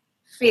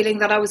feeling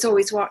that I was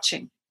always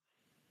watching.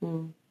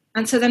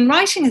 And so then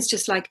writing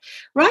is like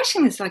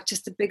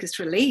just the biggest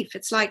relief.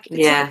 It's like,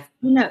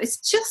 it's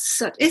just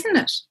such, isn't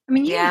it? I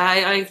mean,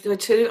 I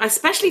too. I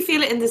especially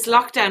feel it in this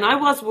lockdown. I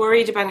was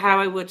worried about how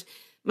I would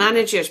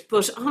manage it,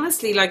 but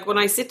honestly, like when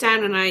I sit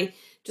down and I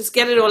just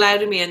get it all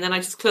out of me, and then I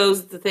just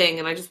close the thing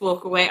and I just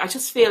walk away, I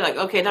just feel like,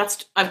 okay,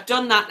 I've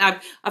done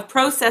that. I've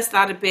processed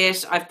that a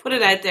bit. I've put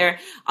it out there.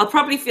 I'll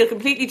probably feel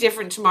completely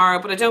different tomorrow,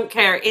 but I don't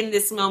care. In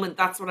this moment,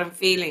 that's what I'm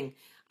feeling.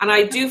 And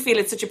I do feel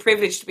it's such a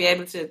privilege to be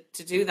able to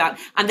do that.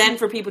 And then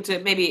for people to,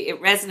 maybe it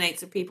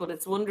resonates with people,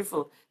 it's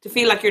wonderful to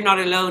feel like you're not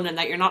alone and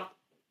that you're not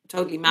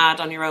totally mad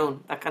on your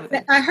own, that kind of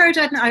thing. I heard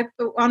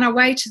on our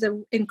way to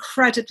the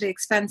incredibly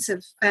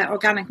expensive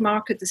organic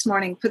market this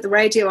morning, put the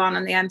radio on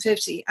the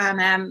M50,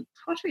 and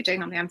what are we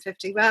doing on the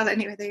M50? Well,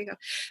 anyway, there you go.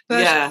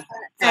 But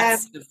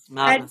that's just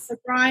madness. Ed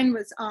O'Brien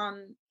was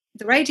on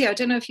the radio. I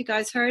don't know if you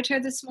guys heard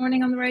her this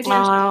morning on the radio.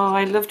 Oh,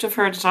 I'd love to have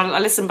heard it.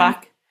 I'll listen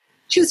back.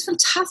 She was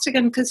fantastic,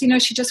 and because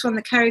she just won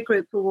the Kerry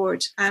Group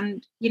Award,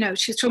 and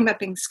she was talking about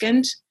being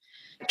skinned,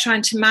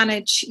 trying to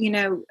manage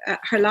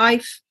her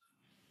life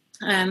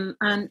and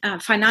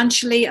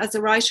financially as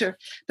a writer,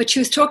 but she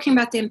was talking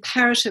about the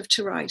imperative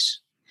to write,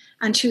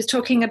 and she was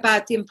talking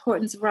about the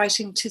importance of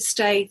writing to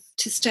stay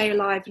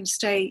alive and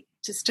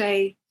to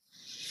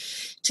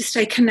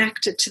stay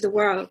connected to the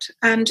world.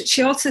 And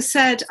she also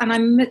said, and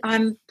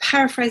I'm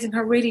paraphrasing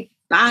her really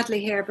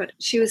badly here, but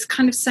she was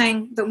kind of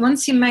saying that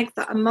once you make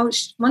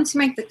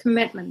the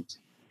commitment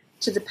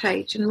to the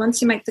page, and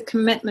once you make the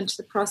commitment to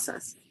the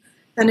process,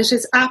 then it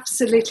is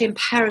absolutely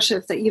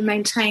imperative that you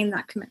maintain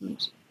that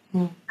commitment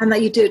and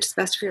that you do it to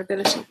the best of your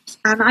ability.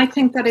 And I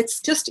think that it's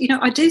just,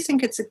 I do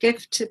think it's a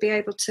gift to be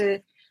able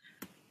to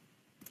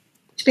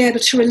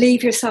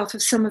relieve yourself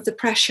of some of the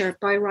pressure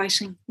by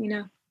writing,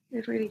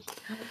 It really.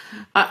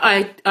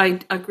 I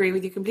agree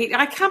with you completely.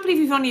 I can't believe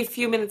we've only a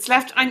few minutes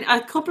left.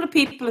 A couple of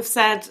people have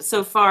said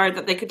so far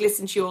that they could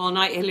listen to you all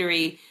night,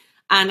 Hilary,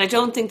 and I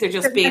don't think they're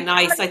just being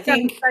nice. I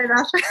think,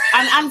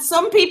 and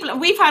some people,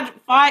 we've had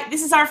 5.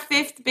 This is our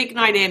 5th big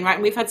night in, right?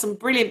 And we've had some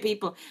brilliant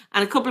people,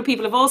 and a couple of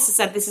people have also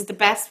said this is the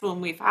best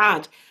one we've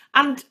had.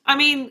 And I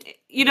mean,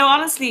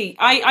 honestly,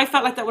 I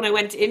felt like that when I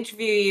went to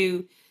interview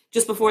you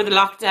just before the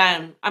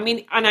lockdown. I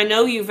mean, and I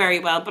know you very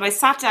well, but I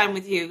sat down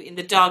with you in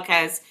the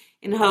doghouse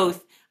in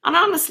Hoth, and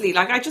honestly,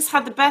 like, I just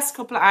had the best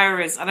couple of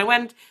hours, and I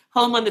went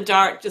home on the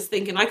dart just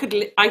thinking I could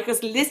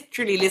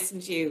literally listen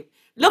to you.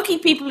 Lucky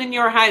people in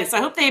your house. I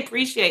hope they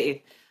appreciate you.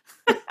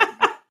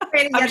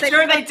 I'm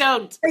sure they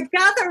don't. They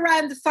gather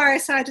around the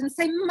fireside and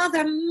say,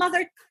 Mother,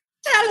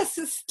 tell us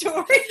a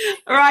story.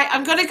 All right,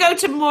 I'm going to go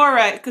to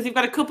Maura because we've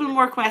got a couple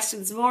more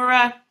questions.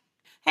 Maura.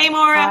 Hey,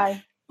 Maura.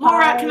 Hi.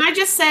 Maura, Hi. Can I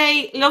just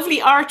say, lovely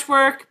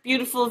artwork,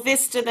 beautiful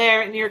vista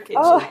there in your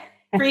kitchen.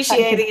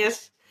 Appreciating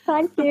it.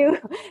 Thank you.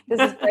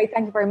 This is great.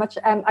 Thank you very much.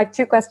 I have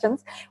 2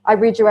 questions. I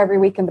read you every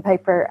week in the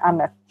paper,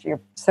 and you're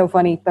so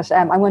funny. But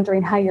I'm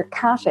wondering how your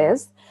cat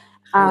is.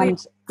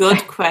 And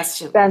good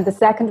question. Then the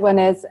second one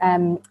is,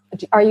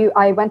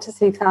 I went to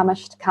see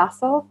Famished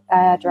Castle,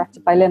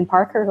 directed by Lynn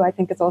Parker, who I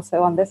think is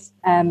also on this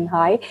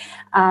high,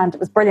 and it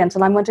was brilliant.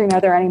 And I'm wondering, are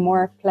there any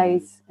more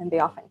plays in the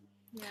offing?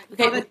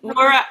 Okay,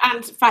 Maura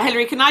and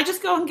Hilary, can I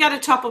just go and get a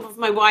top up of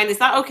my wine? Is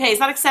that okay? Is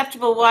that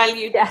acceptable while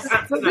you... Yes.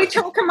 We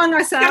talk among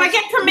ourselves. Can I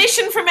get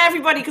permission from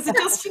everybody? Because it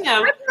just,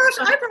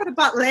 I brought a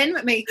bottle in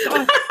with me.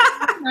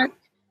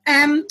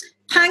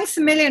 Thanks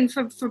a million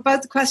for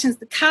both the questions.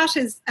 The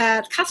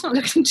cat's not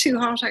looking too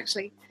hot,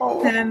 actually.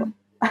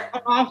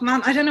 Oh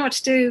man, I don't know what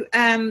to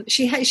do.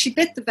 She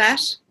bit the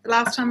vet the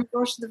last time I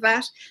brought her to the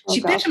vet.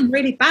 She bit him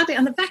really badly,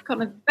 and the vet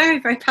got in a very,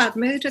 very bad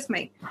mood with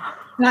me,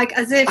 like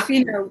as if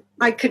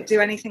I could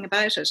do anything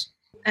about it.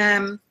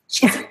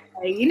 She's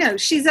okay,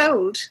 she's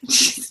old.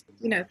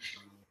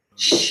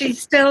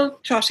 She's still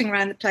trotting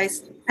around the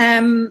place.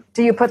 Do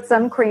you put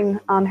sun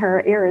cream on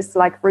her ears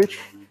like Ruth?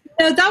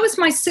 No, that was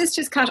my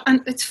sister's cat,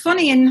 and it's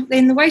funny.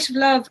 In The Weight of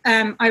Love,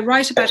 I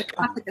write about a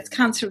cat that gets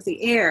cancer of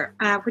the ear,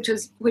 which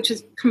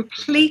is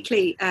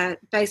completely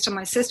based on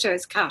my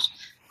sister's cat,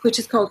 which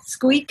is called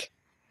Squeak.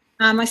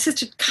 My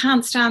sister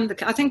can't stand the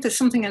cat. I think there's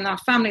something in our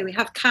family. We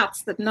have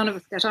cats that none of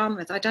us get on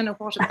with. I don't know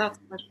what that's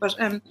about,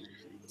 but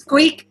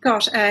Squeak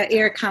got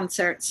ear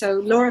cancer, so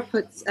Laura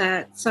puts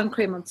sun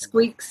cream on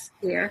Squeak's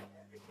ear,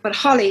 but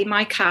Holly,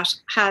 my cat,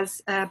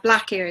 has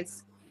black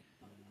ears,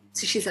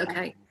 so she's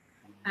okay.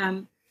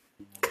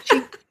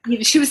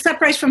 She was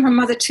separated from her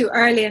mother too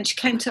early, and she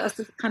came to us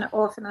as a kind of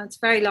orphan, and it's a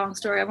very long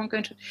story. I won't go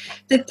into it.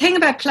 The thing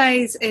about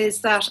plays is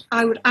that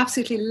I would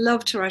absolutely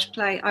love to write a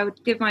play. I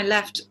would give my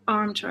left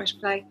arm to write a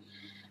play.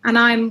 And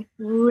I'm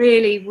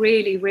really,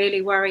 really,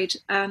 really worried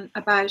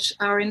about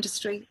our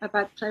industry,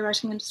 about the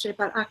playwriting industry,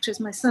 about actors.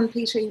 My son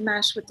Peter, you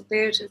met with the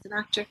beard, is an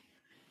actor.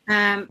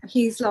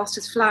 He's lost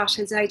his flat.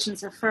 His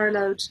agents are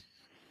furloughed.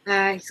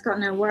 He's got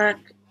no work.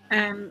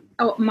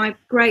 My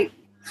great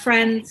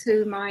friends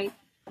who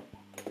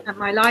at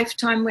my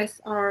lifetime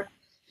with are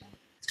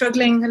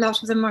struggling. A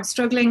lot of them are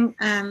struggling.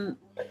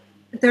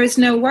 There is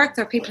no work.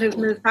 There are people who've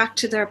moved back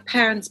to their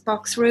parents'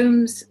 box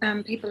rooms,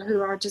 people who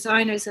are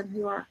designers and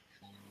who are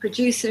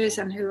producers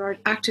and who are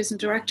actors and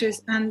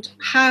directors, and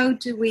how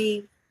do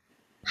we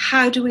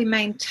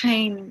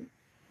maintain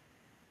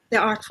the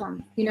art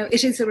form?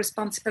 It is a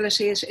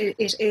responsibility.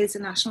 It is a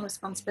national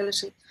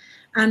responsibility,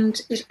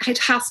 and it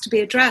has to be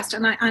addressed.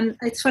 And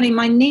it's funny.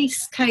 My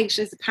niece Kate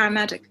is a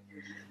paramedic,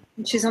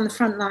 and she's on the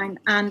front line.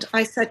 And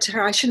I said to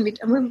her, I shouldn't be.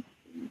 And we were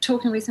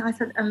talking recently. I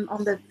said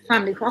on the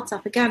family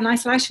WhatsApp again. And I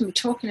said I shouldn't be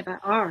talking about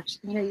art.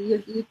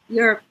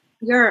 You're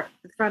the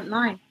front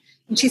line.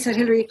 And she said,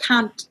 Hilary,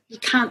 you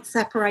can't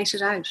separate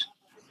it out.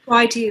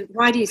 Why do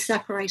you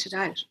separate it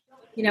out?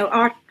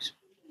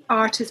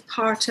 Art is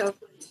part of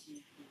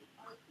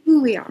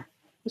who we are.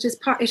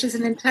 It is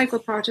an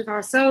integral part of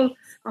our soul,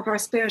 of our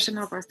spirit, and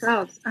of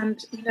ourselves.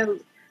 And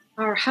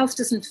our health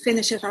doesn't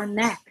finish at our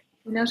neck.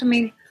 You know what I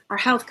mean? Our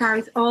health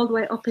carries all the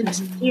way up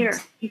into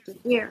here.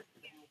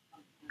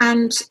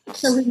 And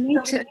so we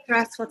need to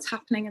address what's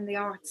happening in the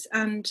arts.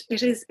 And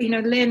it is,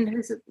 Lynn,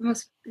 who's the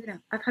most,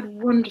 I've had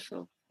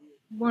wonderful.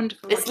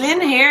 Is Lynn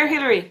here,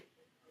 Hilary?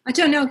 I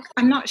don't know.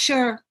 I'm not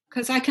sure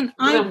because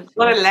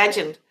what a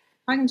legend.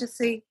 I can just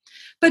see.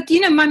 But,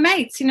 my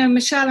mates,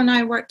 Michelle and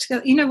I worked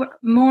together.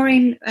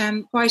 Maureen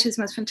White is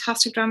the most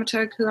fantastic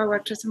dramaturg who I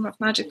worked with in Rough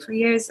Magic for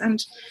years.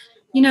 And,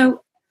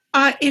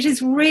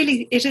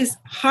 it is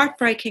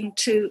heartbreaking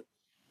to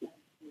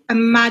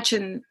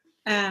imagine,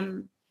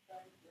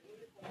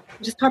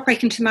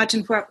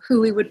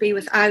 who we would be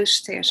without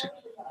theatre.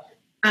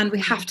 And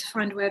we have to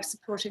find a way of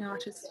supporting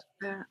artists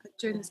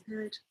during this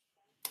period.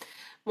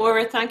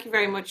 Maura, thank you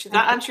very much. Did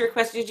that answer your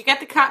question? Did you get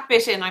the cat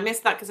bit in? I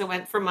missed that because I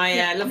went for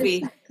my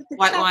lovely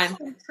white wine.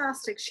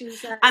 Fantastic.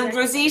 She's and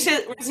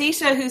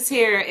Rosita, who's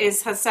here,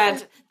 has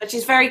said that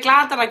she's very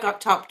glad that I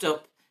got topped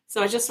up.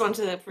 So I just want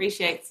to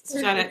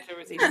shout out to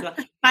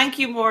Rosita. Thank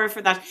you, Maura,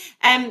 for that.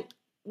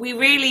 We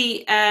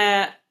really,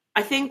 I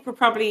think we're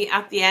probably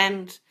at the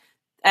end.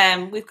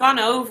 We've gone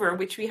over,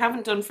 which we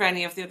haven't done for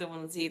any of the other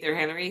ones either,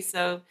 Hilary.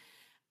 So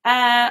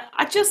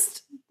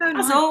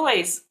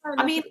always,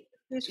 I mean,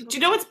 do you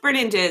know what's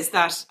brilliant is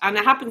that, and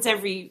it happens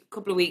every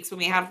couple of weeks when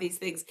we have these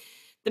things,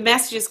 the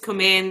messages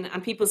come in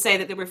and people say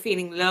that they were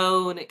feeling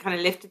low and it kind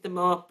of lifted them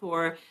up,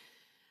 or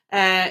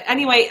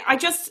anyway,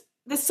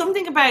 there's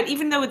something about,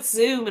 even though it's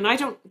Zoom, and I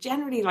don't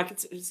generally like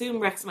it, Zoom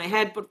wrecks my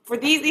head, but for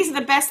these are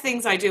the best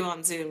things I do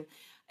on Zoom.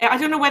 I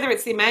don't know whether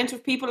it's the amount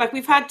of people, like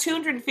we've had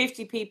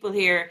 250 people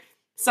here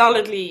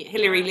solidly,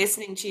 Hilary,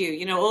 listening to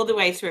you, all the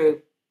way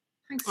through.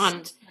 Thanks.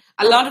 And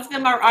a lot of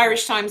them are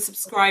Irish Times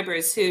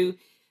subscribers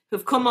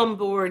who've come on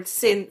board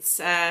since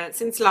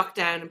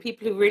lockdown, and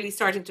people who really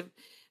started to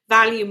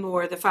value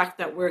more the fact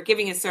that we're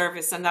giving a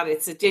service and that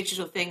it's a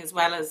digital thing as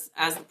well as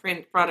the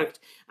print product.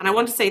 And I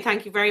want to say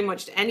thank you very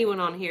much to anyone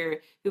on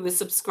here who is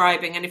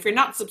subscribing. And if you're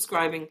not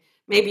subscribing,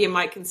 maybe you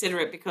might consider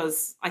it,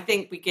 because I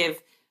think we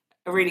give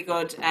a really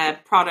good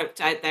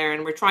product out there,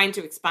 and we're trying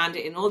to expand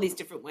it in all these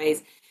different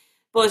ways.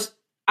 But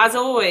as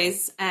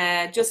always,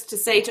 just to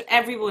say to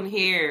everyone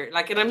here,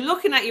 and I'm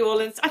looking at you all,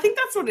 and I think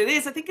that's what it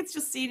is. I think it's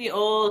just seeing you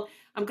all.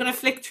 I'm going to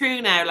flick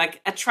through now,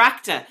 like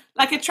Attracta.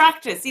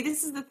 See,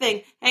 this is the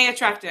thing. Hey,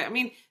 Attracta. I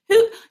mean,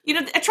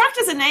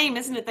 Attracta's a name,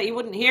 isn't it, that you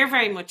wouldn't hear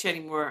very much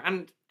anymore.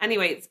 And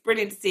anyway, it's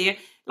brilliant to see you.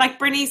 Like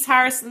Bernice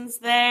Harrison's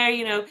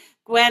there,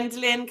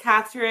 Gwendolyn,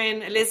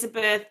 Catherine,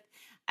 Elizabeth,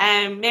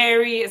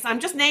 Mary. I'm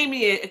just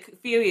naming a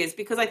few of you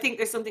because I think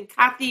there's something.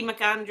 Kathy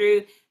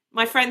McAndrew,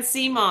 my friend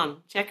Simon,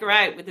 check her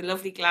out with the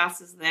lovely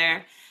glasses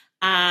there.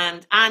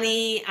 And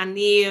Annie and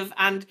Neve.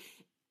 And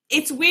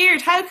it's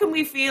weird. How can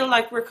we feel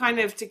like we're kind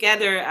of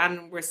together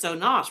and we're so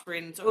not? We're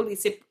in totally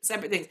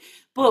separate things.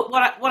 But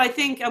what I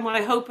think and what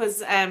I hope is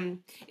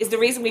the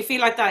reason we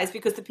feel like that is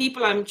because the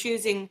people I'm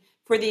choosing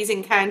for these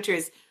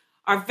encounters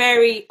are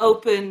very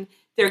open.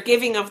 They're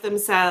giving of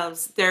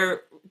themselves.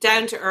 They're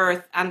down to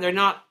earth, and they're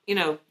not,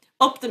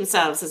 up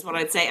themselves is what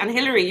I'd say. And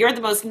Hilary, you're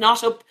the most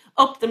not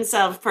up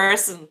themselves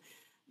person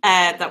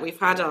that we've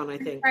had on, I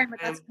think.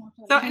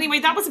 So anyway,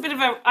 that was a bit of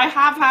I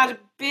have had a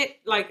bit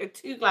like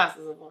 2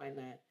 glasses of wine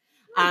now.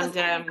 And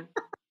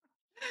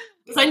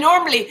because I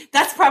normally,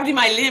 that's probably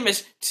my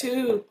limit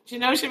too. Do you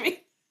know what I mean?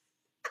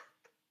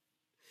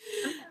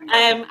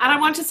 And I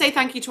want to say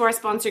thank you to our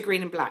sponsor,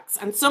 Green and Blacks.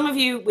 And some of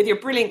you, with your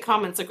brilliant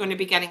comments, are going to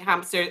be getting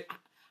hamsters.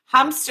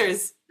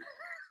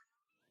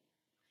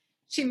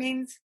 She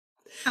means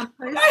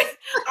hampers. I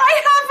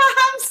have a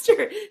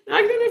hamster.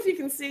 I don't know if you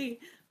can see.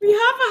 We have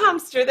a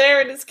hamster there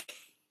in his cage.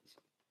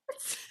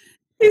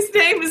 His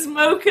name is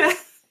Mocha.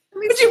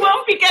 But you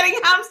won't be getting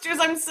hamsters.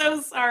 I'm so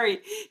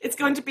sorry. It's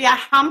going to be a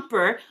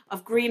hamper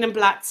of Green and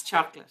Black's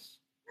chocolate.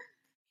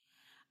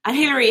 And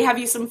Hilary, have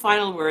you some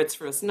final words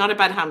for us? Not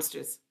about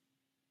hamsters.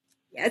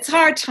 Yeah, it's a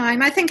hard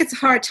time. I think it's a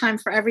hard time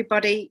for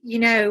everybody,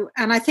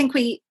 and I think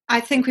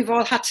we've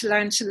all had to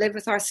learn to live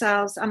with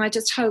ourselves. And I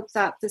just hope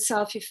that the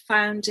self you've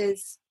found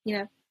is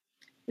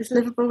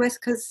livable with,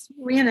 because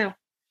you're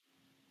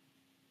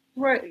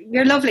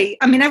lovely.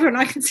 I mean, everyone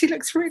I can see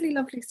looks really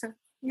lovely. So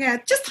yeah,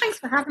 just thanks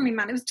for having me,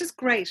 man. It was just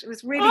great. It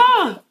was really,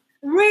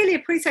 really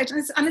appreciated.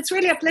 And it's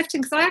really uplifting,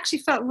 because I actually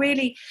felt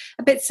really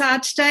a bit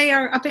sad today,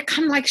 or a bit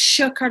kind of like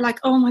shook, or like,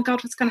 oh my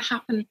God, what's going to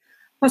happen?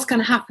 what's going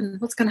to happen?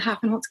 What's going to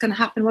happen? What's going to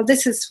happen? Well,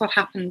 this is what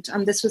happened,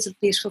 and this was a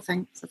beautiful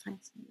thing. So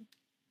thanks.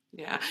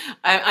 Yeah,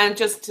 and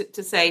just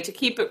to say, to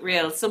keep it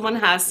real, someone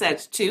has said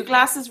 2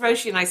 glasses,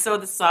 Roisin, and I saw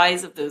the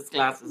size of those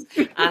glasses.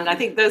 And I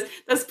think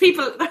those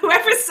people,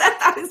 whoever said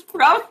that is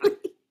probably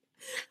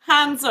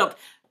hands up.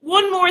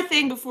 One more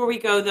thing before we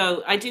go,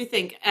 though. I do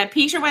think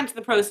Peter went to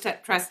the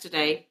protest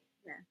today.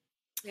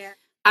 Yeah.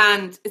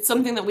 And it's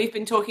something that we've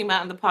been talking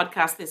about on the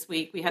podcast this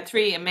week. We had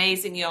 3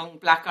 amazing young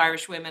Black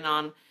Irish women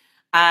on,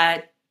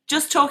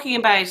 just talking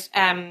about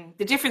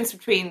the difference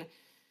between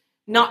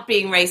not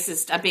being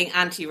racist and being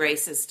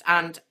anti-racist.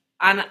 And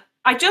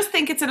I just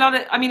think it's a lot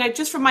of, I mean,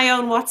 just from my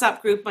own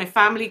WhatsApp group, my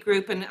family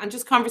group, and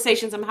just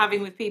conversations I'm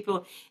having with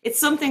people, it's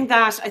something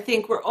that I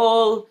think we're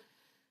all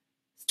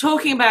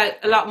talking about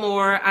a lot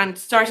more and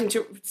starting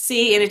to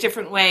see in a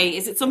different way.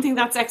 Is it something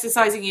that's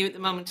exercising you at the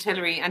moment,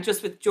 Hilary, and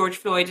just with George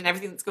Floyd and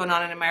everything that's going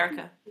on in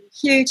America?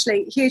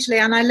 Hugely.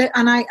 And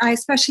I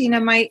especially,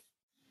 my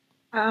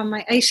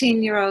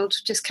 18-year-old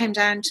just came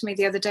down to me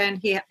the other day,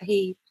 and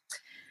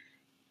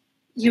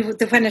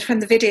when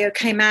the video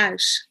came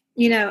out,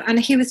 and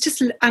he was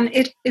just, and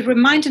it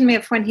reminded me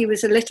of when he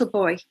was a little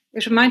boy.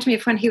 It reminded me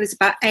of when he was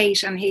about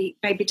 8 and he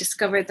maybe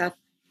discovered that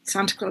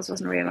Santa Claus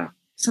wasn't real or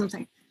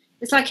something.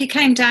 It's like he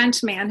came down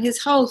to me and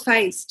his whole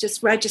face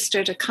just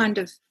registered a kind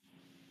of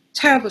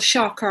terrible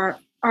shock or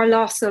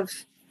loss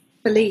of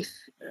belief,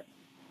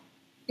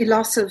 a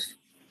loss of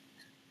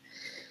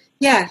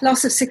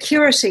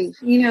security,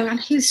 and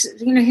he's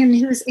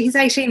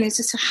 18. He's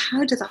just,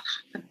 how did that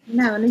happen?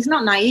 And he's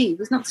not naive.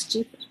 He's not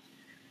stupid.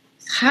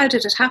 How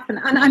did it happen?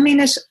 And I mean,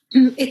 it's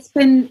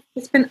been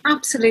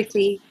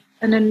absolutely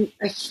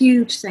a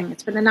huge thing.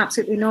 It's been an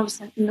absolutely enormous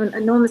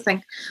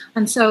thing.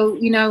 And so,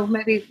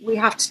 maybe we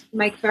have to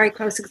make very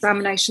close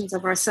examinations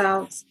of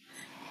ourselves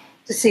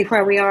to see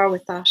where we are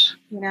with that,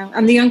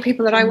 And the young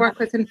people that I work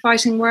with in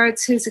Fighting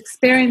Words, whose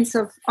experience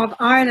of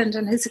Ireland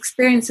and his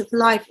experience of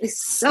life is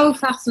so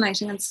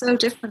fascinating and so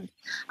different.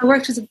 I'm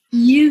working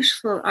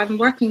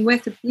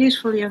with a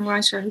beautiful young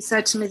writer who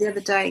said to me the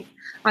other day,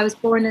 I was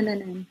born in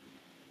an inn.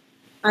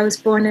 I was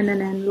born in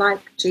an inn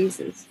like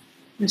Jesus.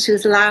 And she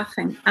was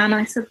laughing. And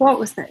I said, what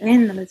was the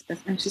inn,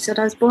 Elizabeth? And she said,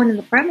 I was born in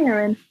the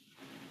Premier Inn,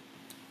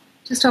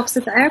 just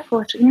opposite the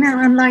airport.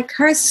 And like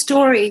her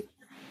story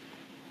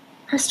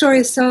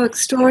is so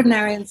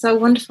extraordinary and so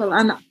wonderful.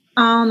 And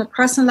on a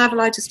personal level,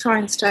 I just try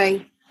and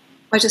stay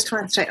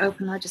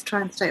open.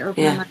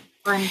 Yeah.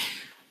 I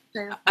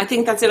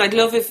think that's it. I'd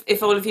love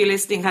if all of you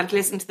listening had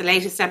listened to the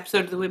latest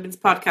episode of the Women's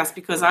Podcast,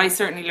 because I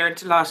certainly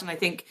learned a lot. And I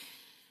think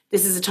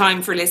this is a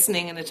time for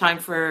listening and a time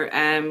for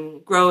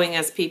growing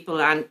as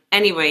people. And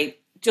anyway,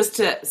 just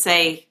to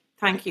say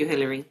thank you,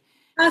 Hilary,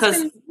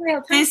 because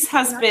this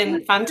has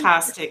been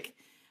fantastic.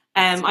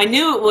 I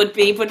knew it would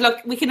be, but look,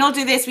 we can all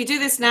do this. We do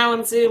this now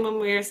on Zoom, and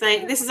we're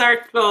saying this is our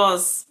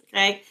applause.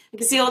 Okay, you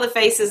can see all the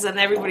faces and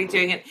everybody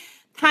doing it.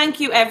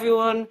 Thank you,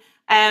 everyone.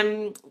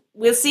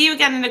 We'll see you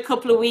again in a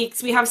couple of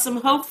weeks. We have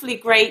some hopefully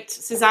great.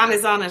 Suzanne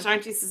is on it,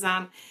 aren't you,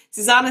 Suzanne?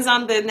 Suzanne is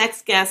on the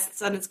next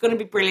guests, and it's going to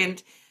be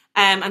brilliant.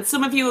 And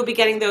some of you will be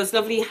getting those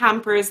lovely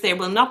hampers. There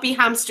will not be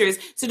hamsters.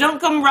 So don't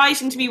come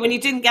writing to me when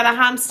you didn't get a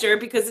hamster,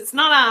 because it's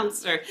not a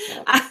hamster.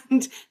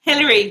 And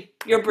Hilary,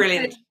 you're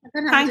brilliant.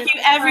 Thank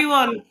you,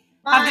 everyone.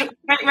 Bye. Have a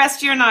great rest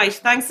of your night.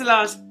 Thanks a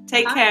lot.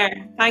 Take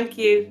care. Thank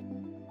you.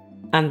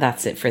 And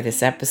that's it for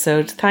this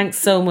episode. Thanks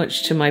so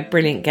much to my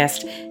brilliant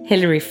guest,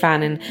 Hilary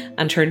Fannin,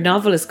 and her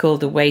novel is called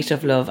The Weight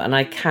of Love, and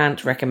I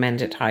can't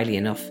recommend it highly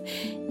enough.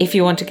 If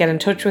you want to get in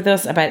touch with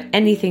us about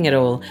anything at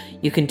all,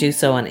 you can do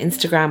so on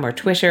Instagram or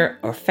Twitter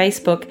or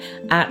Facebook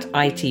at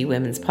IT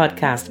Women's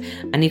Podcast,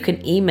 and you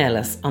can email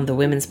us on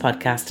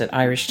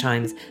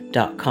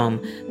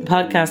thewomenspodcast@irishtimes.com. The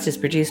podcast is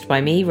produced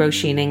by me,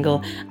 Roisin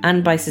Ingle,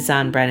 and by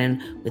Suzanne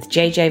Brennan, with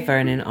JJ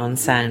Vernon on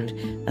sound.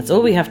 That's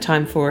all we have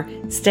time for.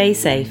 Stay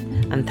safe,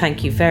 and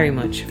thank you very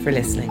much for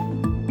listening.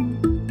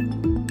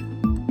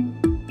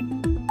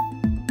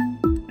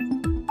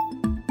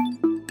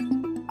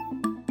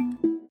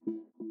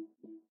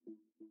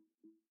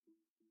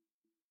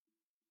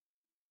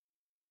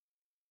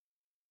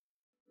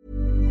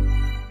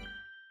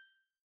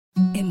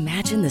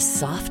 Imagine the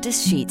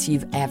softest sheets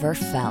you've ever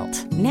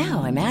felt.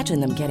 Now imagine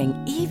them getting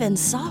even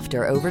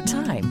softer over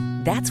time.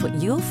 That's what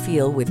you'll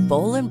feel with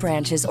Boll &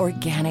 Branch's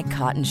organic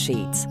cotton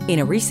sheets. In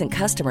a recent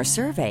customer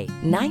survey,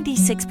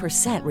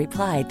 96%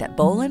 replied that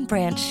Boll &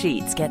 Branch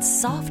sheets get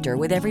softer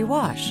with every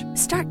wash.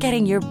 Start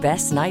getting your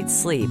best night's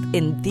sleep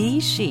in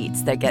these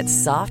sheets that get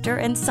softer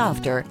and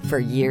softer for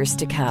years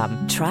to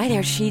come. Try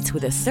their sheets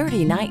with a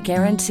 30-night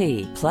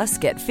guarantee. Plus,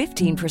 get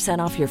 15%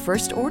 off your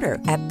first order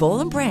at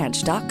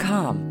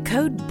bollandbranch.com.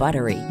 Code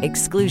BUTTERY.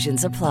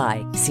 Exclusions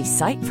apply. See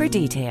site for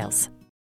details.